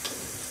Mann,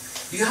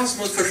 du hast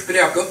mal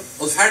versprochen,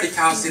 als fertig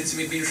hast, sitzt sie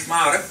mit mir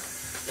schmaren,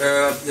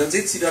 dann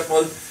sitzt sie dort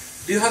mal,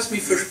 du hast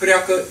mir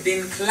versprochen,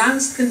 den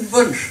kleinsten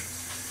Wunsch,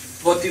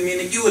 was du mir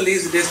in der Uhr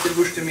lesen lässt, den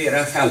wirst du mir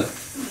erfüllen.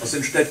 Also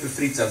in Stadt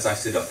befriedigt sein,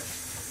 sagt sie dort.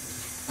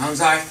 Dann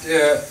sagt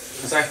er,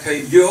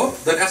 ja,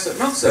 das ist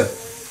noch so. Und,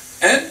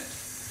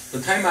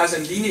 das heißt, als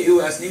in die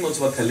Uhr ist niemand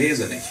was zu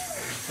lesen, nicht.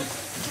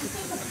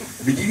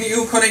 Mit die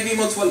Uhr kann ich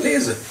niemand was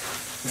lesen.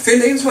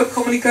 Viele uns was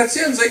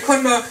Kommunikation, sie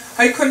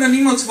können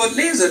niemand was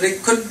lesen, die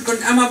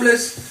können einmal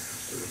bloß,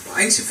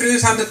 einzig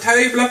früher haben die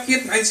Teile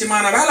blockiert, einzig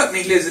meiner Welt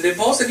nicht lesen, die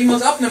passt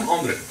niemand ab einem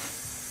anderen.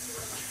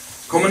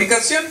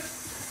 Kommunikation,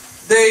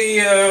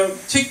 die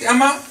schickt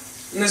immer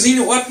eine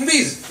seine Orten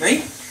Wesen,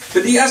 nicht?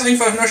 Für die ist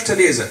einfach nichts zu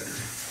lesen.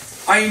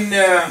 Ein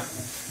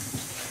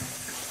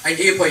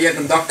Ehepaar hat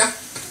einen Doktor,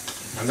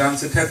 dann sagen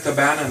sie Töchter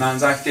Bern und dann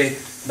sagt der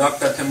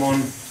Doktor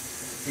Timon,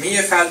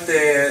 mir fällt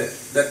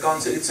das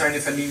ganze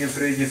Utseine von Ihnen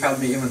früher, gefällt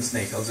mir übrigens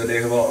nicht. Also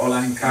der war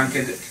allein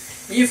Krankheit.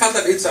 Mir fällt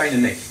das Utseine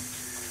nicht.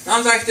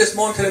 Dann sagt das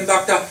Mann zu dem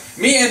Doktor,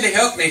 mir endlich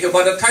auch nicht,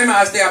 aber der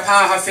Timer ist der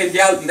Paar hat viel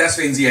Geld und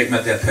deswegen sie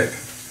mit der Typ.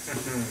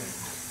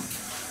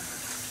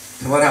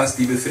 So war das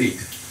die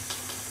befriedigt.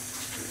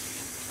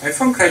 In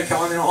Frankreich kann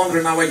man einen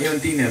anderen aber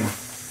und die nehmen.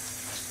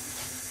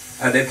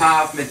 Der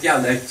Paar hat mit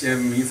Geld,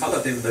 mir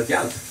fällt ihm das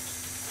Geld.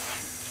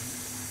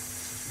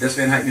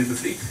 Deswegen hat mich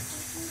befriedigt.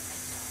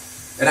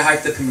 Er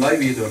hat das im Leib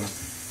getan.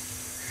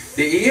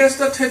 Der Ehe ist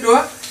das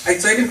hier,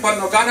 ich sage dem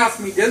Partner, Gott hat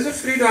mir diese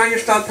Friede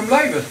eingestellt im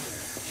Leibe.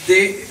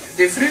 Die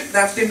Friede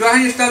darf den da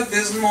eingestellt,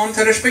 diesen Mann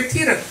zu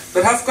respektieren.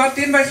 Das hat Gott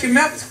den was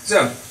gemerkt. So.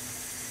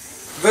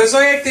 Wer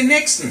soll ich den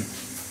nächsten?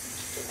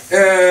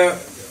 Der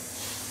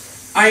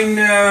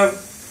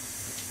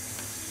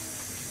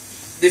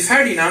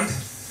Ferdinand.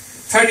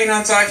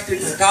 Ferdinand sagt,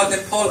 vertalt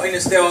den Paul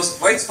eines der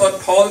aus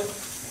Weizwort Paul.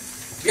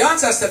 Wie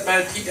uns ist das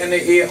mal in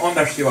der Ehe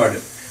anders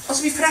geworden.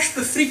 Als wir frisch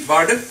befriedigt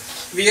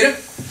wäre,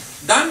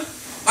 dann,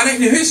 wenn ich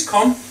in die Haus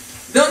komme,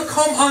 dann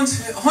kommt uns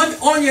Hund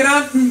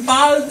angerannten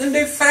Ball und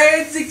der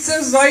freut sich so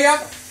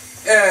sehr.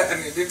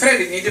 Die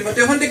freut nicht, aber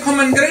die Hunde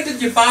kommen gerade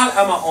die Ball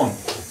einmal an.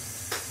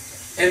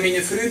 Und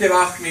meine Frau, die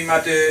wacht mich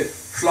mit der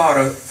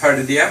Schlare für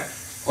die,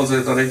 also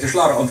dass ich die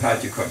Schlare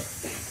antreten kann.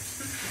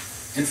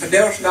 Und von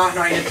der Schlag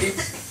nach einer Zeit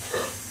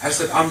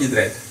ist das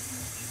angedreht.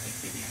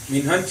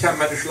 Mein Hund hat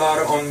mit der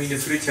Schlare an, meine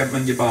Frau hat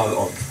mit dem Ball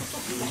an.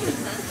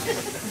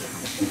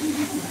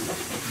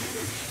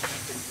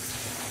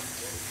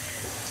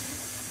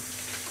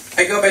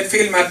 Ich arbeite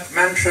viel mit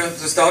Menschen,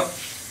 das dort.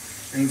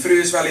 In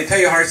früher ist, weil ich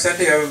Teilhard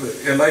setze,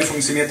 ihr Leib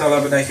funktioniert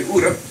alle bei der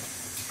Uhr. Und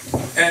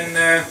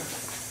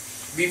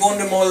wir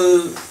wohnen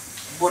mal,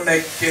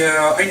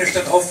 eine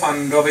Stadt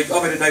auffahren, da ich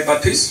arbeite bei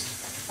Baptist.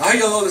 Da habe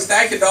ich das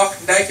gleiche gedacht,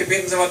 gleiche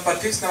beten sie mit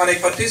Baptist, wenn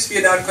ich Baptist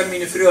bin, dann können wir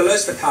eine früher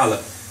Lös verteilen.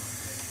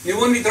 Wir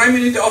wohnen die 3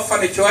 Minuten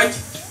auffahren, ich Church.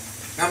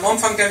 Am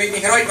Anfang kann ich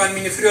nicht rein, wenn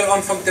meine früher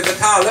anfangen zu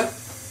betalen.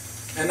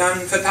 Und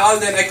dann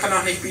verteilen, ich kann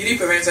auch nicht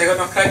begreifen, wenn sie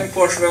noch kleinen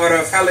paar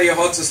schwere Fälle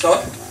gehabt ist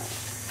dort.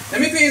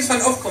 Damit wir jetzt von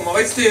aufkommen,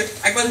 weißt du,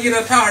 ich will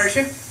jeder Tag,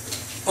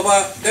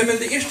 aber dann will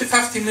die ersten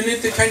 15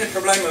 Minuten keine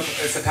Probleme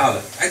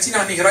verteilen. Ich ziehe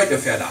noch nicht rein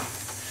dafür da.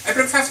 Ich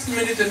brauche 15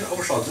 Minuten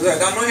aufschalten. So,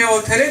 dann noch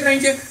ein Terrain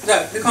trinken, so,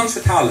 du kannst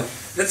verteilen.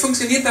 Das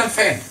funktioniert dann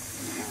fein.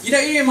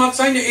 Jeder Ehemann hat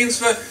seine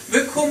Ängste,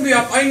 wir kommen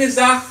auf eine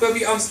Sache, wo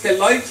wir uns die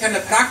Leute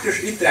praktisch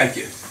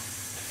interagieren.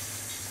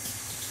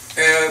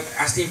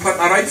 Als die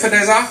Partner rein für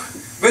die Sache,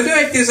 wenn du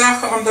die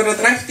Sache, und das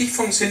richtig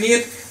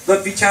funktioniert,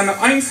 dass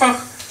wir einfach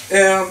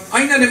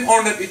einer dem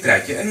anderen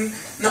utrekken.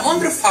 Eine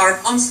andere Form,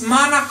 ans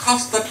Mana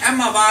kostet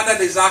immer weiter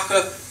die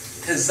Sache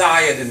zu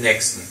sagen dem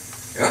Nächsten.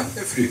 Ja,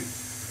 der früh.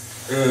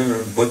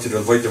 Wollt ihr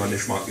das weiter, wenn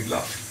ich mag, ich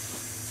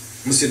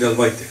muss ihr das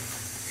weiter.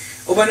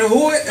 Aber eine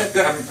hohe,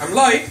 am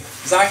Leib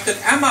sagt es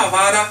immer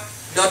weiter,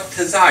 das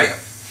zu sagen.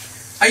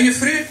 Eine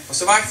früh,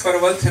 also war ich vor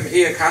der Welt im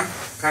Ehe kann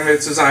wir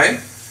zu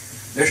sein,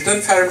 der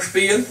stund vor dem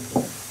Spiel,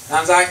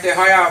 dann sagt er,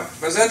 ja,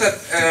 was ist das,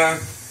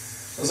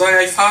 soll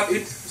ich fahrt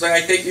ut, soll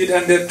ich dich ut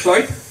an das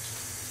Kleid?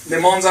 Der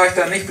Mann sagt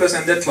dann nicht bloß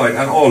an das Kleid,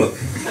 an alle.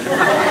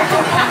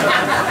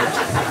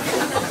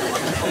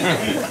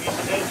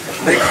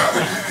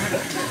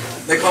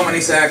 Da kann man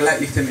nicht sagen, gleich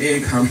nicht im Ehe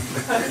kann.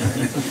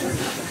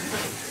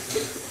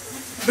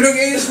 Brug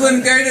eens voor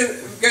een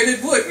geide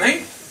woord,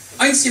 nee?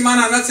 Eens die man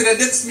aan dat ze dat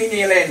dit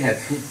niet alleen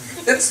heeft.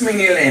 Das ist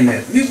meine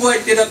Elende. Nu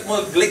wollt ihr das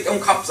mal Blick um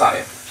Kopf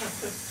sein.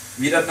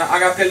 Wie das eine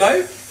Agape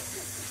läuft?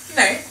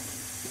 Nein.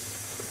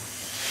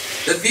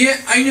 Das wir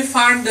eine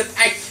fahren das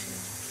Eich.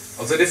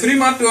 Also die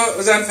Frühmatur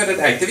sind für das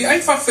Eich. Das wir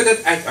einfach für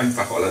das Eich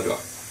einfach alle durch.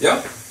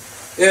 Ja?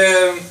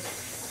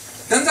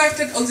 Dann sagt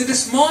er, also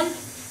das Mann,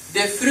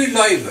 der früh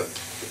läuft.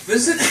 Wie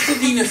sitzt du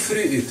deine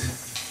früh ut?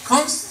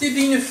 Kannst du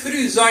deine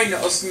früh sein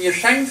aus dem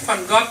Geschenk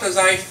von Gott, der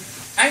sagt,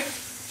 ey,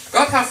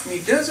 Gott hat mir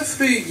diese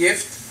früh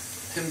gegeben,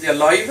 um der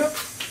Läufe,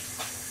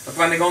 das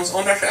war nicht ganz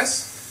anders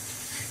ist.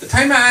 Das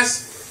Thema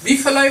ist, wie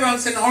viele Leute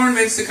uns in Ohren,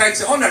 wenn du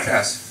kriegst, anders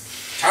ist?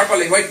 Aber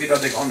ich weiß, wie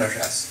das anders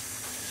ist.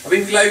 Aber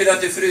ich glaube, dass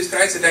die früh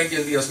Kreise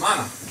denken, wie aus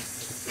Mana.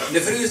 Und die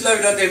früh ist, glaube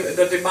ich,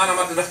 dass die Mana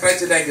mit der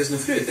Kreise denken, ist eine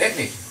früh, das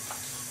nicht.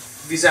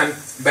 Wir sind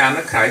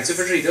Berner Kreise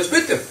verschieden,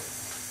 bitte.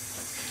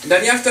 Und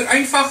dann hilft das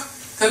einfach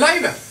zu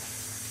leben.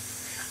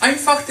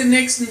 Einfach den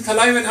nächsten zu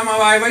leben,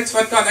 aber ich weiß,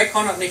 was das, ich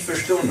kann das nicht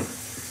verstehen.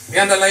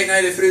 Wir haben da leider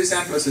eine frühe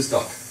gesagt, was ist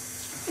das?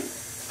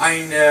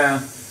 Ein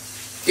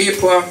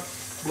Ehepaar,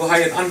 wo er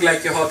einen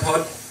Angleich gehabt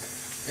hat,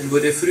 und wo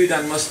der früh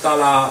dann muss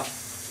da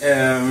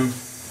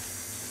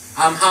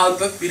am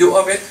halben, wie du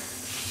arbeitet.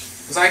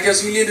 Sagt er,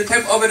 so wie jeder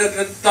Tipp arbeitet,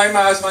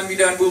 Timer, als man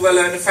wieder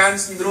eine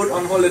Fernsehen Brot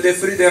anholen, der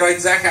früh der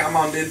reicht Sache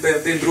an den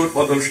Brot,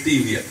 was dann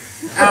stehen wird.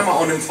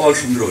 Einmal an dem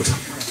falschen Brot.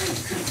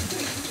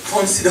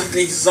 Kannst du doch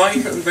nicht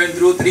sein, und wenn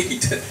Brot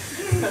riecht.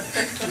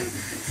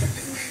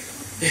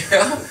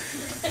 Ja?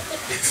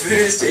 Früh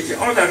ist ja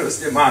anders aus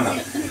dem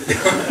Mann.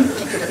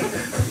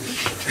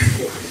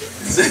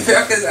 So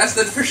wirklich ist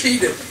das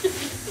verschieden.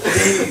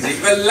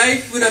 Ich will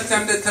leicht, wo das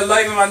dann der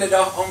Leute, wenn ich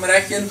auch am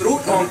rechten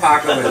Brot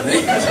anpacken will,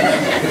 nicht?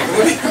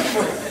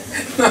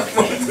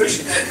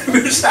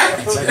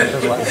 Bescheid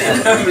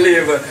am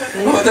Leben.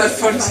 Aber das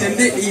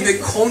funktioniert nicht, wir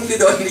konnten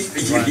das nicht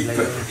begreifen.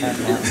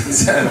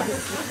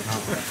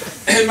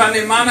 Und wenn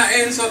die Männer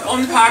eins und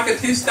anpacken,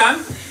 ist dann,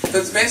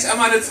 das weiß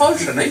immer das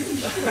Falsche, nicht?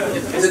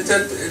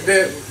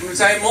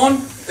 Sein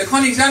Mann, da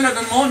kann ich sagen, dass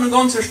ein Mann eine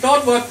ganze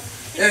Stadt wird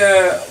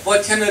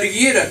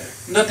regieren.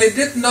 Und dass die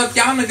Ditten dort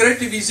gerne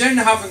Größe wie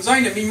Söhne haben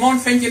sein. Mein Mann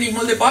fängt ja nicht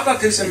mal die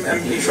Batatis im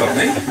Bishop,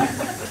 nicht?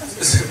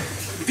 Das ist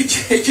ein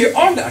bisschen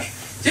anders.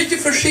 Das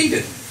ist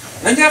verschieden.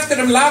 Und dann auf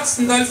dem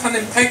letzten Teil von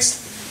dem Text,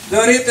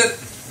 da redet,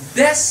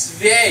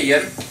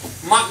 deswegen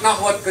mag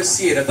noch was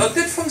passieren. Dass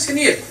das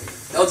funktioniert.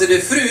 Also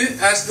der Früh,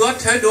 erst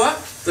dort,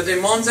 dass der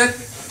Mann sagt,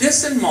 das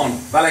ist ein Mann.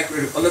 Weil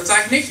und das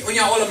sagt nicht, und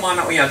ja alle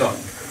Männer, und ja dann.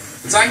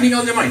 Das sagt nicht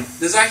allgemein.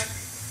 Das sagt,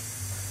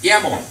 ja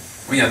Mann,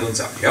 und ja dann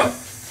sagt, ja.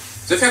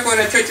 So viel kann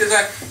der Kirche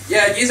sagen,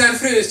 ja, die sind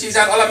früh, die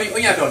sagen alle mich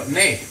unja dort.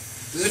 Nein,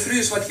 das ist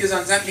früh, was hier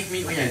sagen, sagt nicht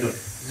mich unja dort.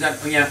 Sie sagen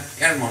unja,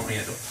 Mann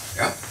unja dort.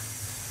 Ja?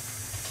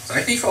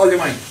 Sag ich nicht für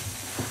allgemein.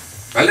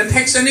 Weil im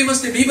Text dann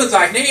muss die Bibel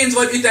sagen, nee, ins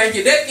Wort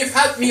denken, das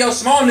gefällt mir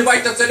aus Mann,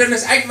 weil das denn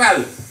das echt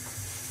will.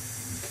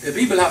 Die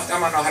Bibel hat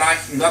immer noch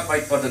recht, und Gott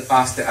weiß, was das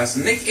Beste ist.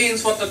 Nicht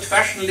eins, was das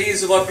Fashion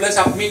lesen wird, bloß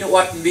auf meine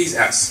Orten, wie es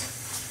ist.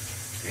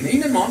 In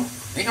ihnen, Mann,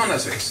 nicht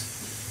anderswegs.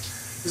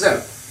 So.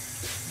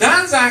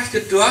 Dann sagt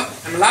er dort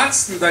im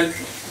letzten Teil,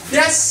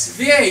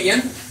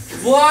 deswegen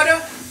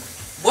wurde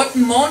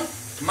ein Mann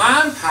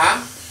mal ein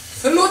paar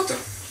verloren.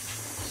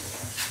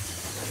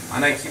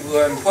 Und ich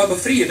war ein paar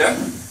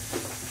Befrieden.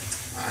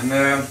 Und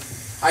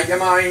ich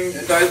immer ein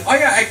Teil,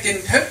 euer ich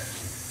den Tipp,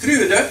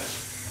 Trüde,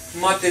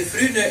 mit den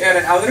Früden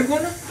ihre Eltern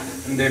kommen,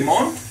 und der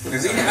Mann,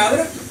 und seine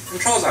Eltern,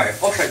 und schau sei,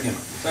 Aufschlag nehmen.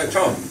 Sagt,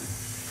 schau.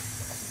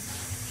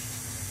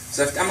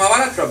 Sagt, einmal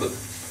war das Trouble.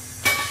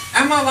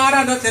 Einmal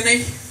war das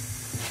nicht.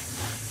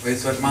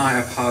 Jetzt wird mal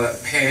ein paar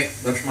Päe,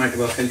 das schmeißt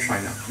über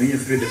Feldscheiner. Meine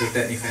Früde wird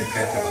das nicht für ein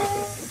Päe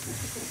erwarten.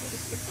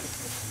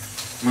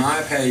 Mal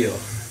ein Päe, ja.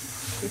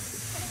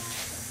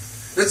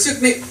 Das ist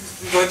nicht,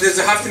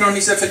 das habt ihr noch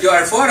nicht so viele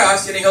Jahre vorher,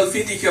 hast ihr nicht mal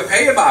 40 Jahre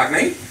Päe gebacken,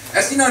 ne?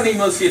 Hast du noch nicht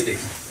mal 40.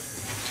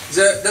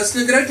 So, das ist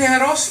eine große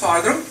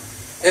Herausforderung.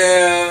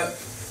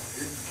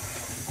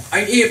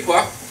 Ein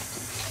Ehepaar,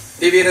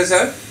 der wäre so,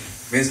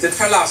 wenn sie das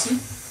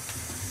verlassen,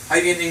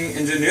 er wird ein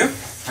Ingenieur,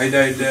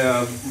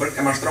 er braucht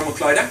immer stramme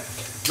Kleider.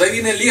 Zij wie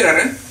eine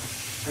Lehrerin,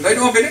 und dann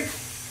arbeiten.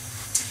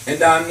 Und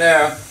dann,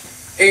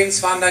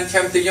 irgendwann, dann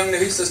kommt der junge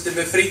Höchste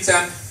befreit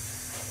sein.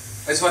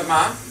 Weißt du was,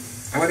 Ma?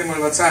 Ich wollte mal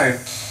was sagen.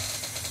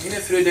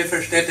 Meine Frau, die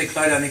versteht die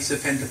Kleider nicht so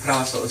fente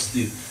Preise als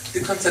du.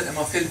 Du kannst das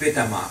immer viel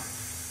besser machen.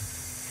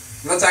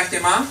 Und was sagt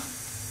der Ma?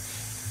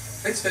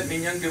 Jetzt wird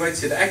mein Junge, du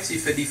weißt ja,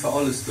 ich für die für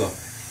alles durch.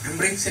 Dann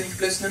bringt sie nicht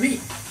bloß noch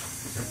mich.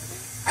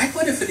 Ich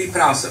wollte für die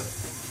Preise.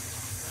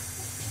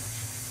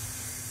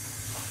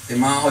 Der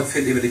Mann hat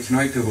viel über die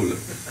Knäute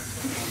holen.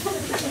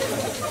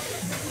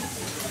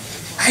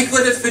 Ich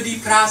würde für die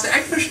Preise,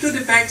 ich verstehe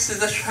die Wechsel,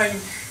 das scheint,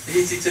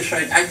 ich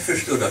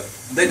verstehe das.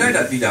 Und der tut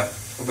das wieder.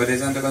 Aber der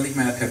sind aber nicht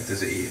mehr ertappt,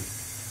 diese Ehe.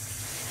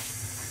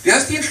 Du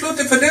hast die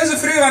entschlossen, für diese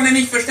früher, wenn du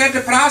nicht versteht die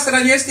Preise,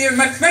 dann ist die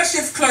mit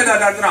Knirschschiffkleider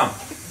da dran.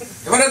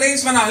 Aber da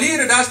denkst du nach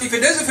Lehre, da hast die für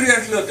diese früher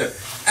entschlossen.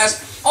 Erst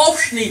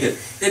aufschneiden.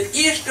 Das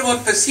erste,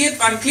 was passiert,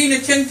 wenn ein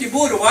kleines Kind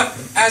geboren wird,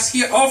 ist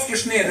hier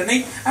aufgeschnitten.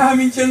 Nicht? Ah,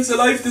 mein Kind so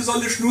läuft, das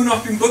soll ich nur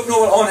nach dem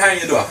Rücknobel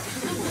anhängen.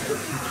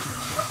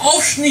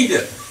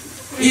 Aufschneiden.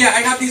 Hier,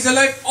 ich habe diese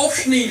Leute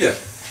aufschneiden.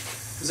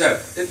 So,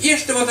 das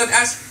erste, was das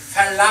erst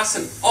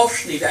verlassen,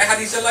 aufschneiden. Er hat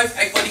diese Leute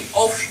eigentlich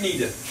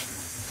aufschneiden.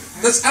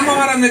 Das ist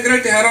immer eine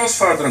große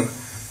Herausforderung.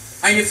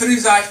 Eine Früh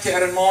sagte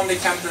er, ein Mann,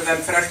 ich habe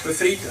dann frisch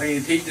befreit,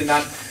 eine Tete,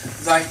 dann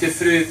sagte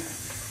früh,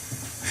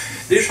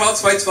 das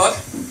Schatz, weißt du was?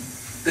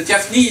 Das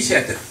darf nie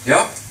hätte,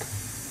 ja?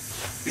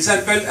 Wir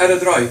sind bald alle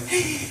drei.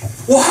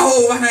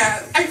 Wow, wenn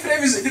er,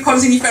 du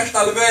kannst sie nicht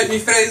verstellen,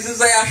 ich frage, es ist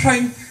sehr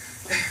schön.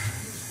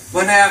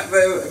 Wenn er,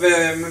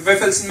 wie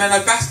viel Männer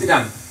beste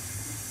dann?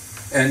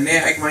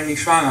 Nee, ich meine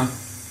nicht schwanger.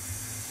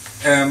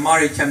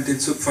 Mari kommt den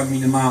Zug von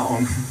meiner Ma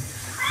an.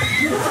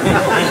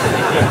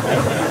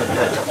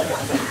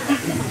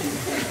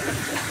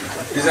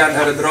 Wir sind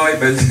alle drei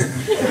bald.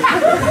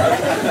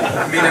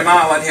 Meine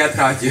Ma wat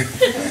hertrat je.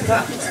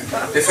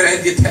 De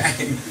vriend geht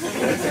ein.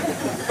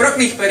 Brück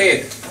nicht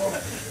bereit.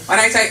 Und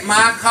er sagt,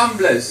 Ma, komm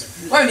bloß.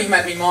 Wollen nicht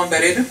mit meinem Mann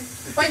bereden?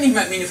 Wollen nicht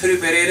mit meiner Frau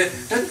bereden?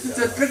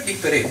 Das brück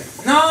nicht bereit.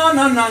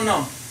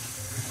 No.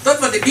 Das,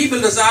 was die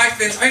Bibel sagt,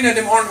 wenn es einer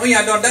dem Ohren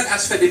unja dann, das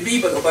ist für die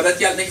Bibel, aber das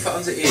gilt nicht für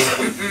unsere Ehe.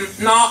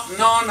 No,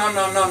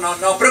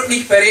 brück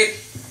nicht bereit.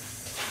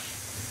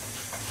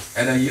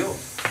 Er sagt, jo.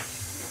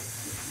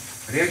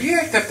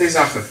 Reagiert auf die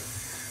Sache.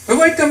 Wir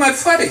wollen damit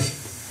fertig.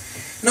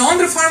 Eine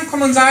andere Form kann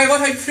man sagen,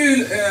 was hat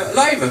früh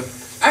Leibe.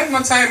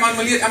 Einmal sagt man,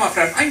 man liert immer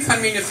fremd. Ein von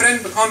meinen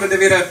Freunden bekannte, der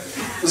wäre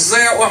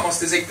sehr arm, als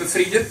der sich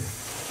befriedet.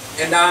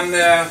 Und dann,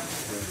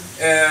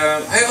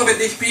 hij arbeidt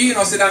dichtbij en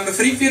als hij dan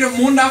bevriend weer op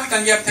maandag,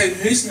 dan hebt hij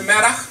huis een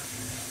middag.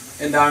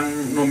 En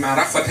dan nog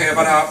middag wat hij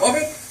bij de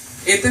arbeid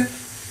eten.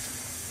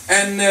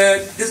 En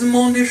deze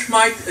man die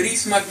schmeidt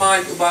ries met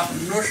maalt over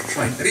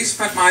Nordschein. Ries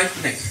met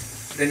maalt niet,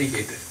 den ich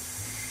ete.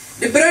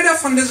 De Brüder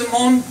von diesem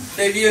Mann,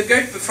 die wir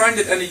gut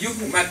befreundet in der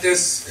Jugend mit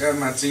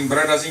seinen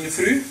Brüdern, seine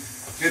Früh,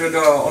 wir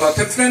da alle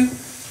Töpfen.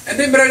 Und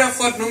die Brüder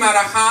fährt nur mal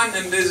an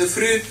in diese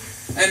Früh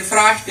und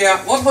fragt er,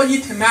 was will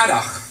ich zum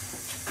Mittag?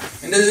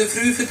 In deze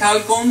Früh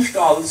vertelt ganz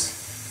stolz,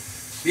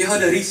 wie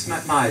hat er Ries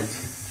mit Malt.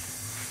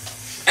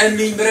 Und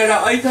mein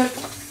Bruder eitert,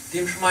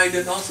 dem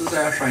schmeidet das so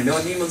sehr schein. Der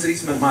hat niemals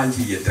Ries mit Malt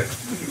gegessen.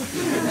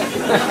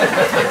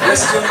 Das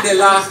ist so, der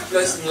lacht,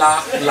 plötzlich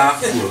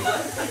lacht vor.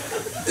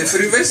 Der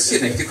Früh wisst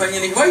ihr nicht, die kann ja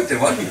nicht weiter,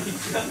 was?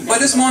 Aber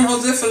das Mann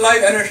hat so viel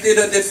Leib, und er steht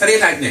da, das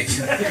verrät halt nicht.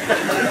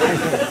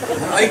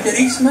 Und eitert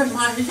Ries mit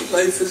Malt, ich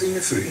glaube für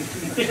seine Früh.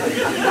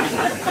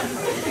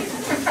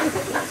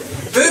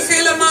 Wie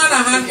viele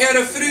Männer haben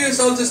ihre Frühe, als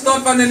sie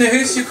dort waren in der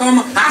Höschen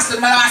kommen, hast du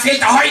mal, was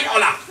fehlt der heute,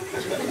 oder?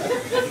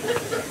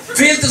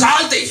 Fehlt das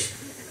haltig?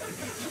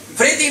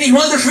 Fehlt dich nicht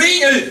mal der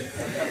Schwingel?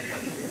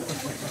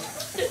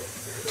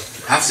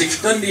 Auf sich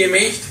Stunde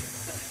gemächt,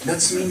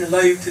 das ist meine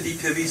Leute, die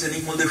teilweise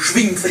nicht mal der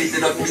Schwing fehlt,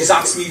 und die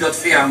sagst nie, dort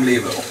fair am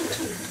Leben.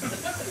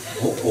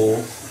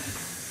 Oh.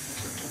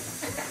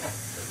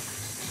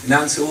 Und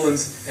dann zu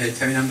uns,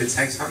 kann ich dann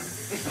gezeigt haben?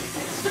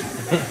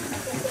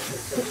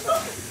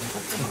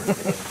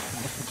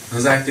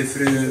 Dann sagt die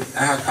Frau,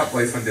 er hat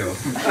Kappwei von dir.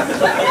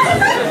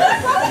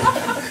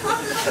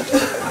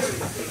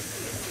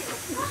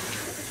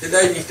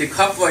 Das ist nicht die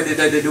Kappwei,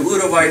 das ist die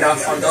Urwei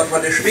davon, dort war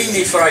der Schwing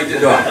nicht freude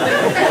da.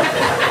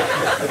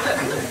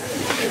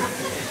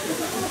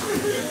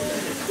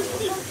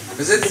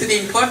 Da sitzt die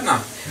im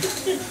Partner.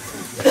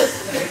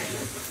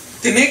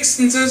 Die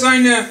nächsten zu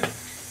seine,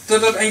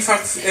 das hat einfach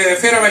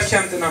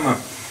Fairerweichkante nochmal.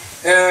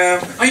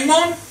 Ein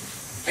Mann,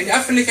 in der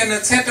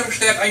öffentlichen Zeitung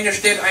steht,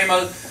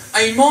 einmal,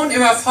 ein Mann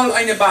überfällt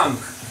eine Bank.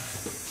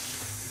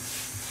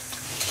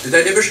 Das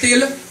er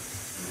bestehlen,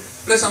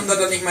 bloß omdat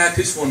er nicht mehr ein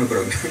Tisch wohnen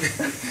bringt.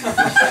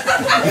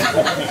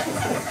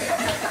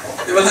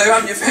 Weil er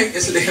im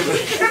Gefängnis leben.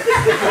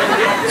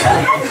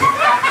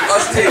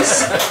 Als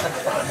Tisch.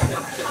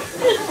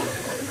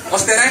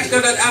 Als der Rechter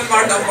das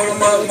anmacht,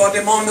 dann war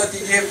der Mann, die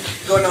gegeben,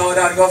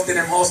 dann gab er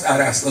den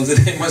Hausarrest. Also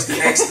der muss die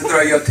nächsten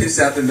 3 Jahre Tisch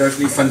setzen und darf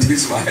nicht von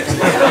Tisch weit.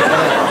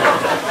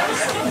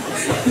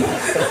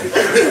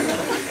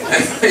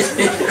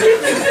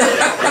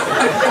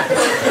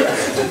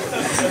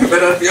 Wenn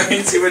das wir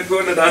einziehen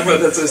können, dann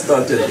wird das ist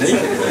dort nicht.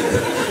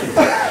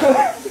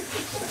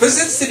 Was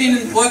sitzt denn in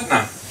den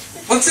Partner?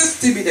 Was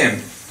sitzt ihr mit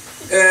dem?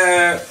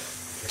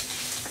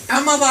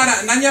 Einmal war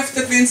er, und dann jaft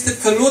das, wenn es das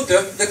verloten,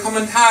 die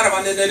Kommentare,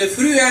 wenn die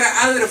frühere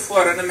Ältere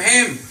fahren im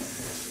Heim,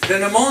 dann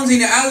der Mann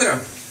seine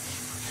Ältere,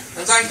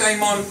 dann sagt ein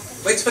Mann,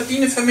 weißt du, was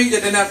deine Familie,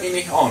 den hat mich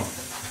nicht an.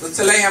 Das ist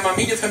allein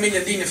meine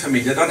Familie, deine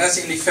Familie, das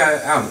ist eigentlich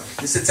vererbt.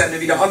 Das ist jetzt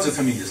wieder unsere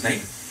Familie,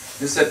 nicht?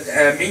 Das ist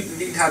Minken,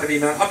 die hat wie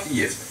man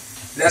abgegeben.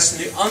 Das ist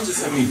nicht unsere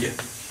Familie.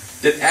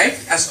 Das Eid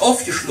ist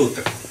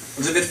aufgeschlossen.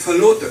 Und sie wird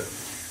verloten.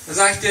 Dann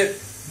sagt er,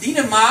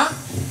 deine Ma,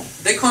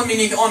 die kann mich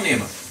nicht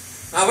annehmen.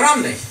 Na,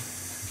 warum nicht?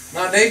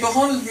 Na, die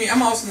behandelt mich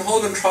immer aus einem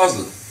halben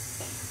Schasel.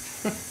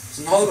 Aus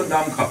einem halben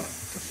Dammkopf.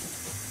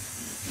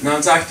 Und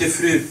dann sagt die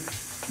Frau,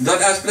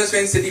 das ist bloß,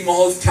 wenn sie die mal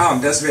halb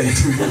kam, deswegen.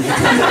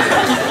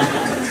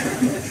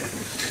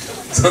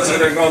 Sonst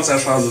wird ein ganzer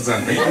Schasel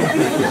sein, nicht?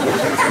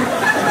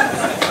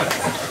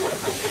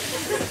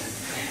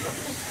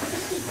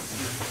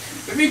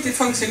 Wie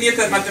funktioniert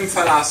das mit dem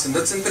Verlassen?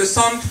 Das ist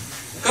interessant.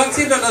 Gott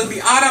sieht das, als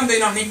bei Adam, der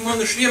noch nicht mal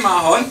eine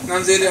Schwimmer hat,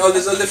 dann sieht er,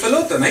 das soll der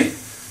verloten, nicht?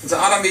 Also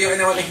Adam,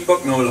 der hat nicht einen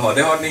Bock mehr,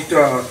 der hat nicht,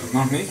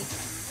 noch nicht,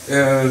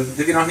 der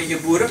wird noch nicht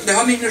geboren, der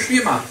hat nicht eine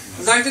Schwieger.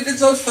 Er sagte, das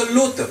soll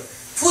verloten.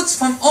 Kurz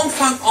von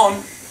Anfang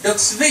an,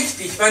 das ist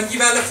wichtig, wenn die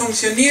Welle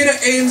funktionieren,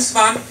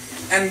 irgendwann,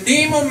 in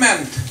dem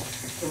Moment,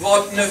 wo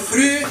eine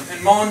Früh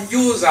ein Mann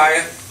Jo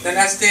sei, dann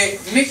ist der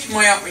nicht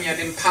mehr unter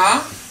dem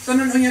Paar,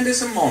 sondern unter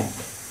diesem Mann.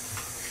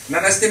 Und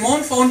dann ist der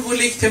Mann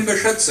verantwortlich, den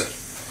beschützen.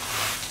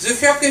 So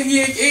fährt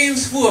hier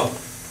eins vor,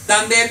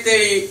 dann der,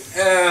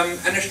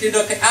 und da steht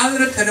dort der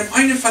andere, dem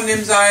einen von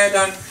dem sei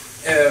dann,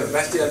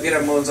 weißt du,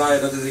 wieder mal sei,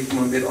 dass er sich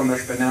mal ein bisschen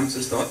anders benimmt,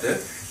 ist dort,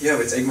 ja,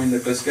 jetzt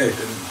irgendwann das Geld,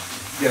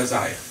 und der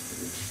sei.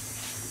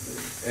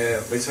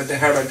 Weißt du, was der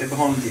Herr heute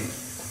behandelt ihn?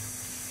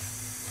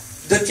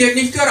 Das geht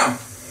nicht daran.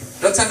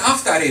 Das sind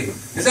Afterreden.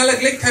 Das soll er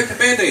gleich heute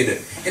Bett reden.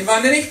 Und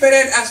wenn er nicht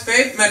bereit ist,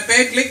 mit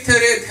Bett gleich zu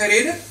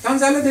reden, dann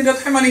soll er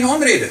das immer nicht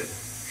anreden.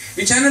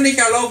 Wir können nicht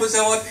erlauben, so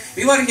was,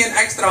 wir wollen hier einen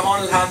extra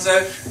Handel haben, so,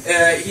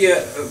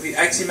 hier,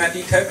 ich sehe mit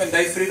die Tippen,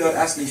 die früh dort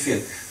erst nicht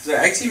viel. So,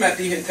 ich sehe mit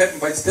die Tippen,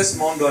 weil es das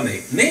Mann da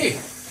nicht. Nee,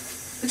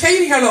 das kann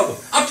ich nicht erlauben.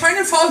 Auf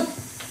keinen Fall.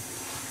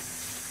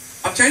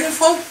 Auf keinen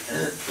Fall.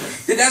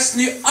 Das ist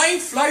nur ein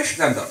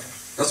Fleischstandard.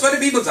 Das ist, was die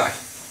Bibel sagt.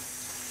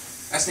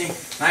 Das ist nicht,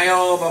 naja,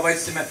 aber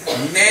weißt du mit,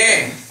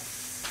 nee.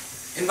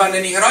 Und wenn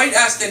du nicht rein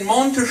erst den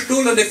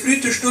Montestuhl oder die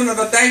Frühtestuhl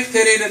oder die Deichte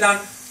rede, dann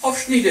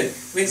aufschneiden.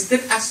 Wenn es das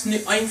ist nur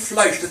ein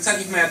Fleisch, das sind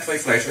nicht mehr zwei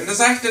Fleisch. Und da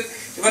sagt er,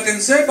 ich werde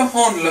den so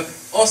behandeln,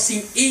 als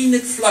sein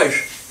eines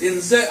Fleisch,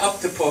 den so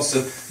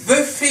abzupassen.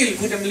 Wie viel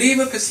wird im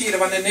Leben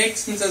passieren, wenn der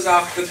Nächste so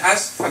sagt,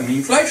 das ist von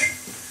meinem Fleisch,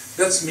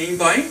 das ist mein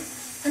Bein,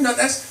 und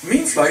das ist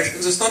mein Fleisch,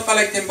 und so ist dort,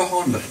 weil ich den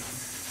behandle.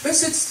 Wie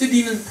sitzt du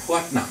deinen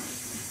Partner?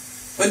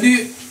 Wenn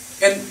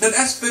du, und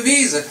das ist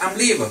bewiesen am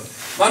Leben,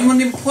 wenn man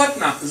den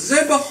Partner so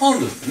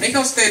behandelt, nicht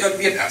aus der das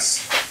wird es,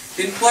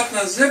 den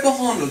Partner so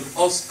behandelt,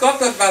 als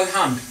Gott das will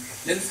haben,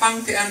 dann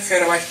fängt er an,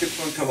 verweicht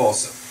zu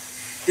Wasser.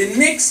 Den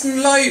nächsten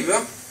Leute,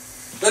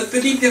 das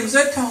bedient ihm so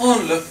zu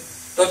handeln,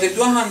 dass er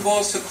durchhaben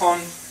Wasser kann,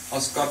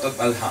 als Gott das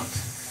will haben.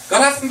 Gott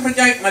hat ein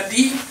Projekt mit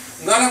dir,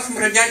 und Gott hat ein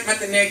Projekt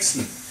mit den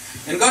Nächsten.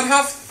 Und Gott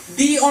hat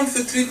die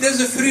anvertraut,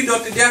 diese Früh,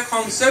 dass er der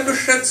kann so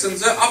beschützen,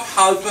 so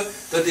abhalten,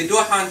 dass er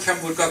durchhaben kann,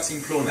 wo Gott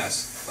sein Plan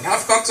ist. Und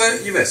hat Gott so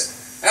gewusst.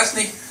 Das ist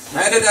nicht,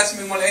 nein, das ist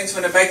mir mal eins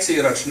von der Beize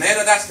gerutscht. Nein,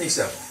 das ist nicht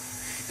so.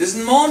 Das ist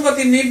ein Mann, der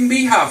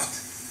nebenbei hat.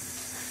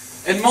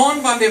 Ein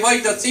Mann, wenn der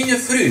weiß, dass seine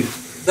Früh,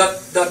 dass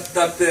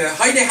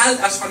heute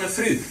hält als von der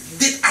Früh,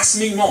 das ist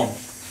mein Mann.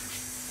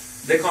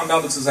 Der kann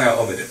damit zu sagen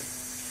arbeiten.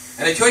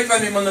 Und ich heute,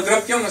 wenn wir mal eine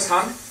Gruppe Jungs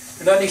haben,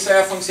 und dann nicht so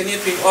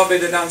funktioniert wie ich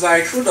arbeite, dann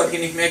sage ich schon, dass hier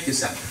nicht Mädchen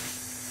sind.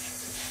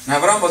 Na,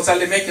 warum? Was soll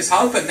die Mädchen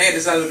helfen? Nein,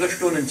 das soll 3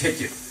 Stunden ein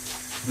Tschechien.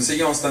 Und sie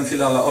Jungs dann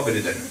viel alle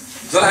arbeiten.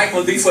 Soll ich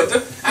mal die Foto?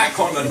 Ich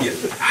kann dann hier.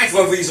 Ich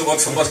will wie so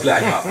was von was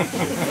gleich haben.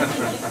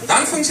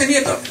 Dann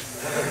funktioniert das.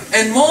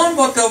 Ein Mann,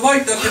 der da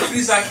weiß, dass der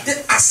Früh sagt,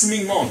 das ist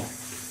mein Mann.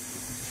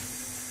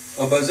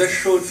 Aber so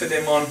schuld für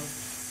den Mann,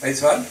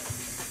 weißt du was?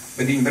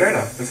 Bei den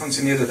Brüdern, da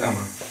funktioniert das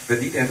immer.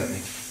 Bedient er das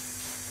nicht.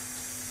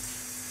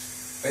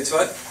 Weißt du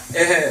was?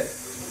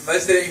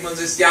 Weißt du, ich muss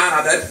es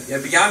ja das, ja,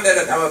 bejahen der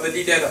das, aber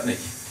bedient er das nicht.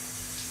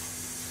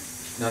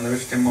 Dann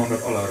wischt der Mann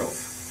das alle rauf.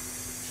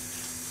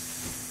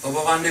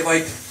 Aber wenn der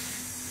weiß,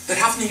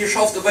 das hat nicht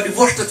geschafft, aber die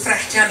Wurst das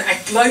fragt ja,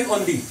 ich glaube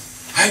an die.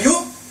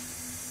 Hallo?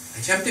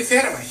 Ich habe die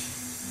Fähre weg.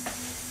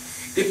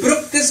 Die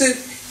braucht diese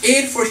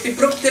Ehrfurcht, die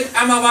braucht das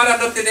immer weiter,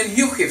 dass er den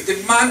Juch gibt. Der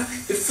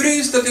früh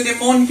ist, dass er den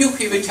Mann Juch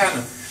geben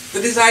kann.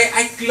 Dass er sagt,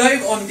 ich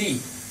glaube an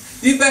die.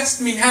 Du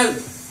bist mein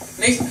Held.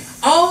 Nicht?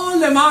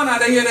 Alle Männer,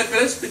 die hier das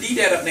willst, bedient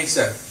er das nicht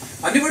so.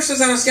 Und du wirst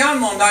das als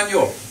Jahrmann dann,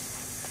 ja.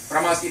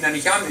 Warum hast du ihn dann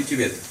nicht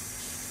angewiesen?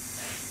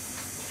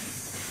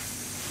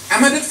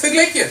 Aber das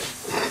vergleichen.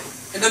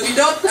 Und dass die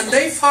dort an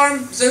der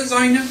Farm so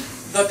sein,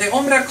 dass der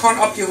andere kann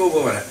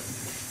abgehoben werden.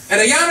 Und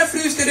der Jahre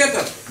früh ist der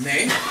das.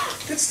 Nein,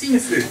 das ist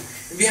nicht früh.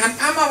 Wir haben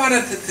immer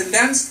wieder die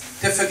Tendenz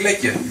zu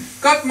vergleichen.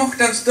 Gott macht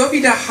uns da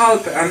wieder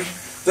helfen,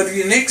 dass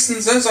wir die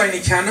Nächsten so sein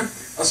können,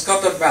 als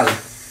Gott das will.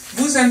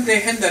 Wo sind die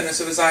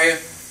Hindernisse, wir sagen,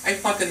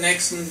 ich mag den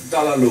nächsten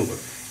Dollar loben.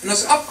 Und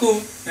das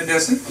Abgo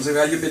dessen, also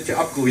wir hier bitte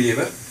Abgo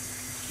geben,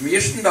 im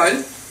ersten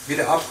Teil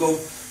wieder Abgo,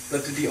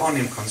 dass du die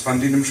annehmen kannst. Wenn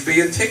du in einem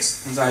Spiel tickst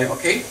und sagst,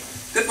 okay,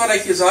 das was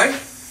ich hier sage,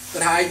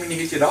 das habe ich mir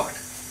nicht gedacht.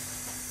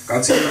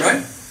 Ganz im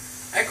Gegenteil,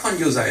 ich kann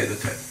ja sagen,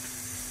 das.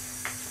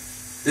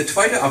 Der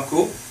zweite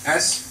Abgo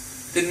ist,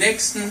 den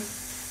nächsten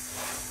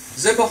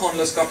so behandeln,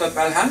 dass Gott das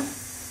will haben.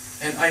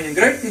 Und einen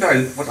größten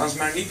Teil, was uns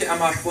mal nicht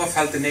immer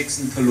vorfällt, den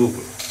nächsten zu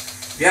loben.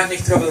 Wir haben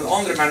nicht darüber,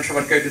 andere Menschen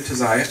was Gutes zu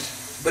sagen,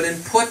 aber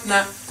den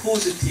Partner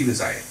positive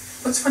sein.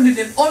 Was wenn du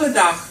den alle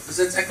Tag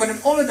sitzt, ich kann den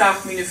alle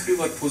Tag meine Frau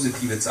was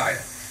Positives sagen.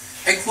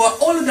 Ich will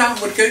alle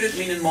Tag was Gutes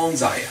meinen Mann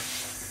sagen.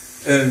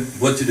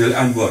 Was du das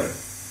antworten?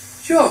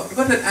 Ja, ich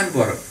will das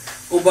antworten.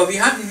 Aber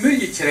wir hatten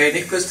Möglichkeit,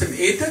 nicht bloß zum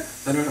Eten,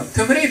 sondern auch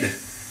zum Reden.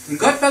 Und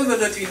Gott will,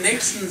 dass wir die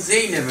Nächsten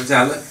sehen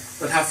sollen,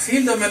 das hat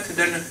viel damit zu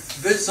tun,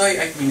 wie soll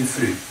ich meine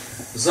Frau?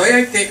 Soll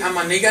ich den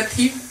immer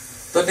negativ?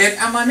 Das geht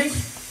immer nicht.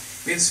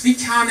 Wenn es wie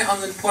keine an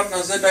den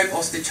Partner so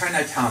aus der China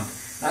kann,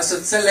 dann ist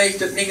es so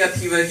leicht, das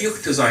Negative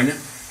hoch zu sein,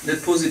 und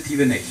das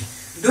Positive nicht.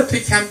 dort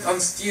kommt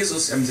uns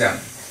Jesus im Sinn.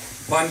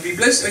 Wenn wir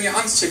bloß in ihr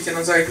anzeigen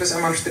und sagen, bloß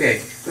einmal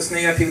Streck, das ist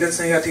negativ, das ist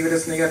negativ,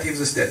 das ist negativ,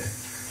 das ist das.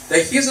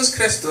 Der Jesus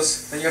Christus,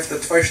 dann habt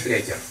ihr zwei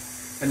Streiche.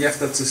 Dann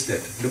habt ihr das ist das.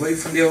 Da will ich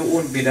von dir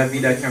auch wieder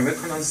kommen. Wir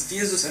können uns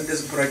Jesus in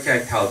diesem Projekt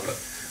helfen.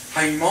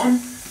 Ein Mann,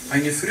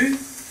 eine Frau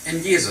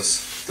und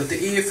Jesus, dass die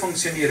Ehe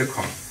funktionieren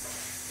kann.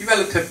 Ich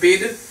will es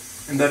beten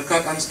und dass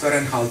Gott uns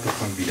daran helfen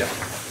kann wieder.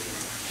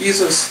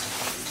 Jesus,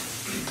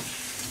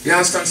 du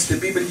hast uns die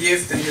Bibel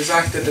gegeben und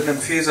gesagt hat in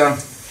Epheser,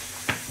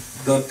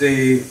 dass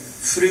die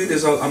Früh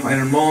soll am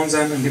einen Mann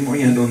sein und dem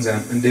Unjendon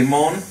sein. Und der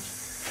Mann,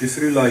 die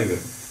Früh leben.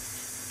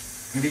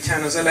 Und ich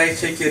kann so leicht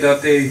checken,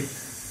 dass die,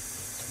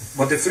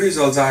 was die Früh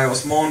soll sagen,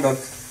 als Mann,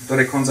 dass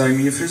ich kann sagen,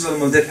 meine Früh soll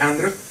mal das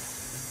ändern.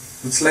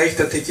 Das ist leicht,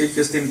 dass ich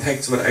checken, dem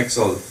Text, was ich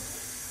soll.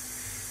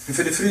 Und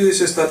für die Früh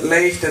ist es das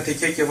leicht, dass ich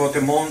checken, was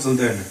der Mann soll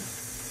tun.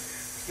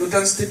 Nur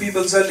dann die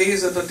Bibel so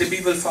lesen, dass die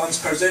Bibel für uns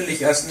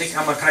persönlich ist, nicht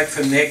einmal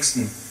für den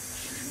Nächsten.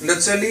 Und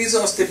das zu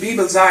lesen aus der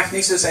Bibel sagt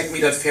nicht, dass ich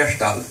mir das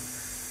verstelle.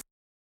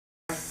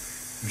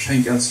 Und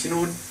schenke uns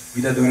Gnade,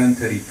 wieder durch den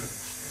Tarif.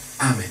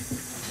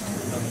 Amen.